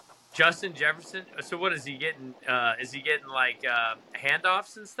 Justin Jefferson. So what is he getting? Is he getting like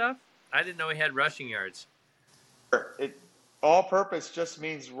handoffs and stuff? I didn't know he had rushing yards. All-purpose just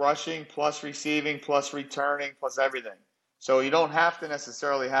means rushing plus receiving plus returning plus everything. So you don't have to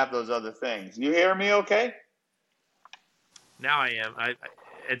necessarily have those other things. You hear me okay? Now I am. I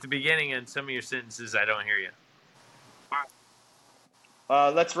at the beginning in some of your sentences, I don't hear you.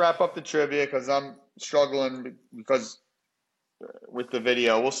 Let's wrap up the trivia because I'm struggling with the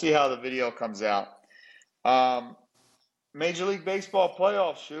video. We'll see how the video comes out. Major League Baseball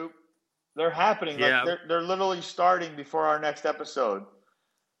playoffs, shoot. They're happening. Yeah. Like they're literally starting before our next episode.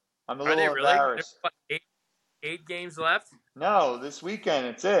 I'm a little really? embarrassed. There's what, eight games left? No, this weekend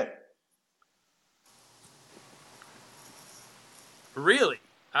it's it. Really?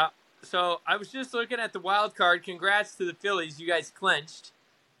 So I was just looking at the wild card. Congrats to the Phillies. You guys clinched.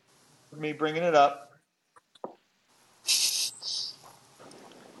 Me bringing it up.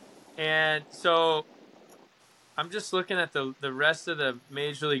 And so I'm just looking at the rest of the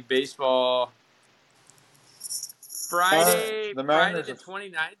Major League Baseball. Friday the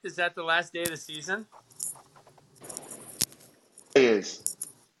 29th, is that the last day of the season? It is.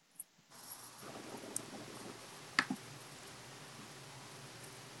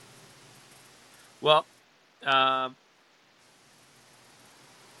 Well, oh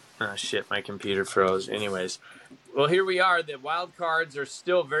shit, my computer froze. Anyways, well, here we are. The wild cards are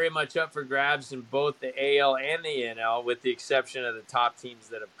still very much up for grabs in both the AL and the NL, with the exception of the top teams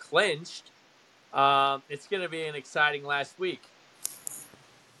that have clinched. It's going to be an exciting last week.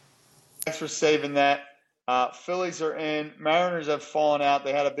 Thanks for saving that. Phillies are in. Mariners have fallen out.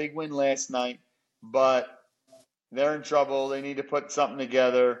 They had a big win last night, but they're in trouble. They need to put something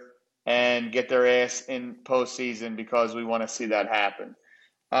together and get their ass in postseason because we want to see that happen.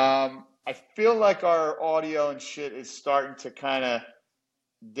 I feel like our audio and shit is starting to kind of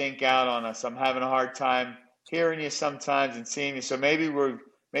dink out on us. I'm having a hard time hearing you sometimes and seeing you. So maybe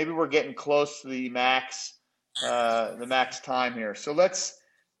we're getting close to the max time here. So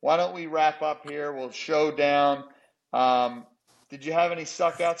why don't we wrap up here? We'll show down. Did you have any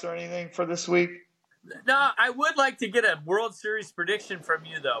suckouts or anything for this week? No, I would like to get a World Series prediction from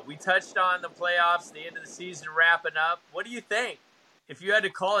you, though. We touched on the playoffs, the end of the season wrapping up. What do you think if you had to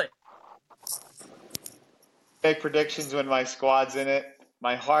call it? Make predictions when my squad's in it.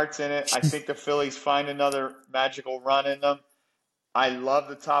 My heart's in it. I think the Phillies find another magical run in them. I love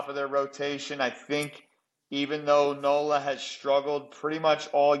the top of their rotation. I think even though Nola has struggled pretty much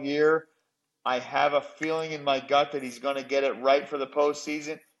all year, I have a feeling in my gut that he's going to get it right for the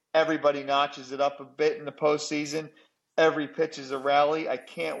postseason. Everybody notches it up a bit in the postseason. Every pitch is a rally. I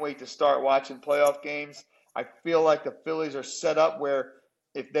can't wait to start watching playoff games. I feel like the Phillies are set up where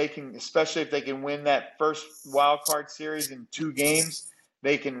if they can, especially if they can win that first wild card series in 2 games,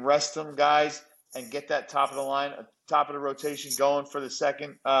 they can rest them guys and get that top of the line, top of the rotation going for the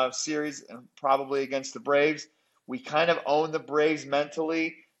second series, and probably against the Braves. We kind of own the Braves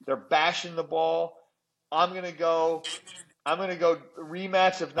mentally. They're bashing the ball. I'm gonna go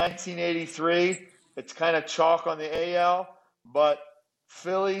rematch of 1983. It's kind of chalk on the AL, but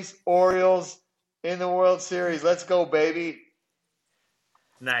Phillies, Orioles in the World Series. Let's go, baby.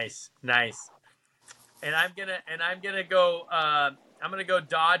 Nice. And I'm gonna go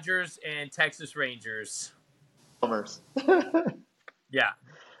Dodgers and Texas Rangers. Yeah.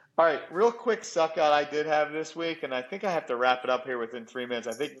 All right, real quick suck out I did have this week, and I think I have to wrap it up here within 3 minutes.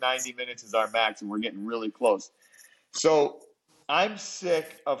 I think 90 minutes is our max, and we're getting really close. So I'm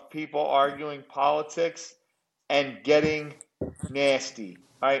sick of people arguing politics and getting nasty.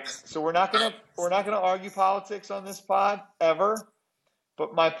 All right, so we're not gonna argue politics on this pod ever.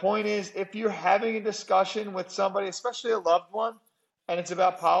 But my point is, if you're having a discussion with somebody, especially a loved one, and it's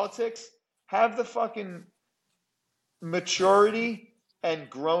about politics, have the fucking maturity and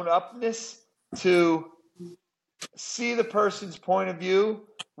grown-upness to see the person's point of view,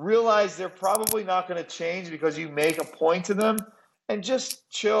 realize they're probably not going to change because you make a point to them, and just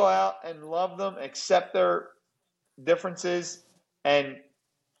chill out and love them, accept their differences. And,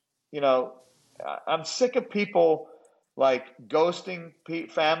 I'm sick of people like ghosting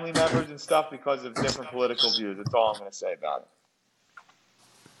family members and stuff because of different political views. That's all I'm going to say about it.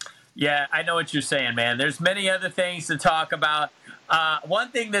 Yeah, I know what you're saying, man. There's many other things to talk about. One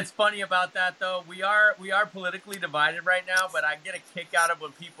thing that's funny about that, though, we are politically divided right now, but I get a kick out of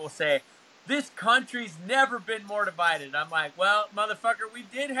when people say, this country's never been more divided. I'm like, well, motherfucker, we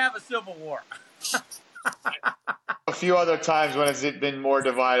did have a civil war. A few other times when it's been more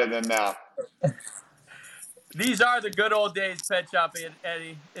divided than now. These are the good old days, Pet Shop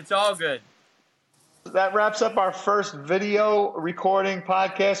Eddie. It's all good. That wraps up our first video recording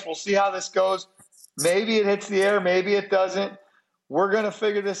podcast. We'll see how this goes. Maybe it hits the air, maybe it doesn't. We're going to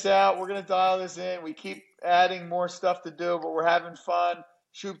figure this out. We're going to dial this in. We keep adding more stuff to do, but we're having fun.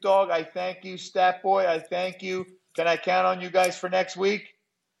 Shoop Dog, I thank you. Stat Boy, I thank you. Can I count on you guys for next week?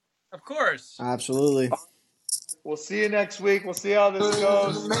 Of course. Absolutely. We'll see you next week. We'll see how this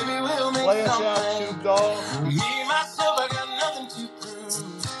goes. Play us out, Shoop Dog.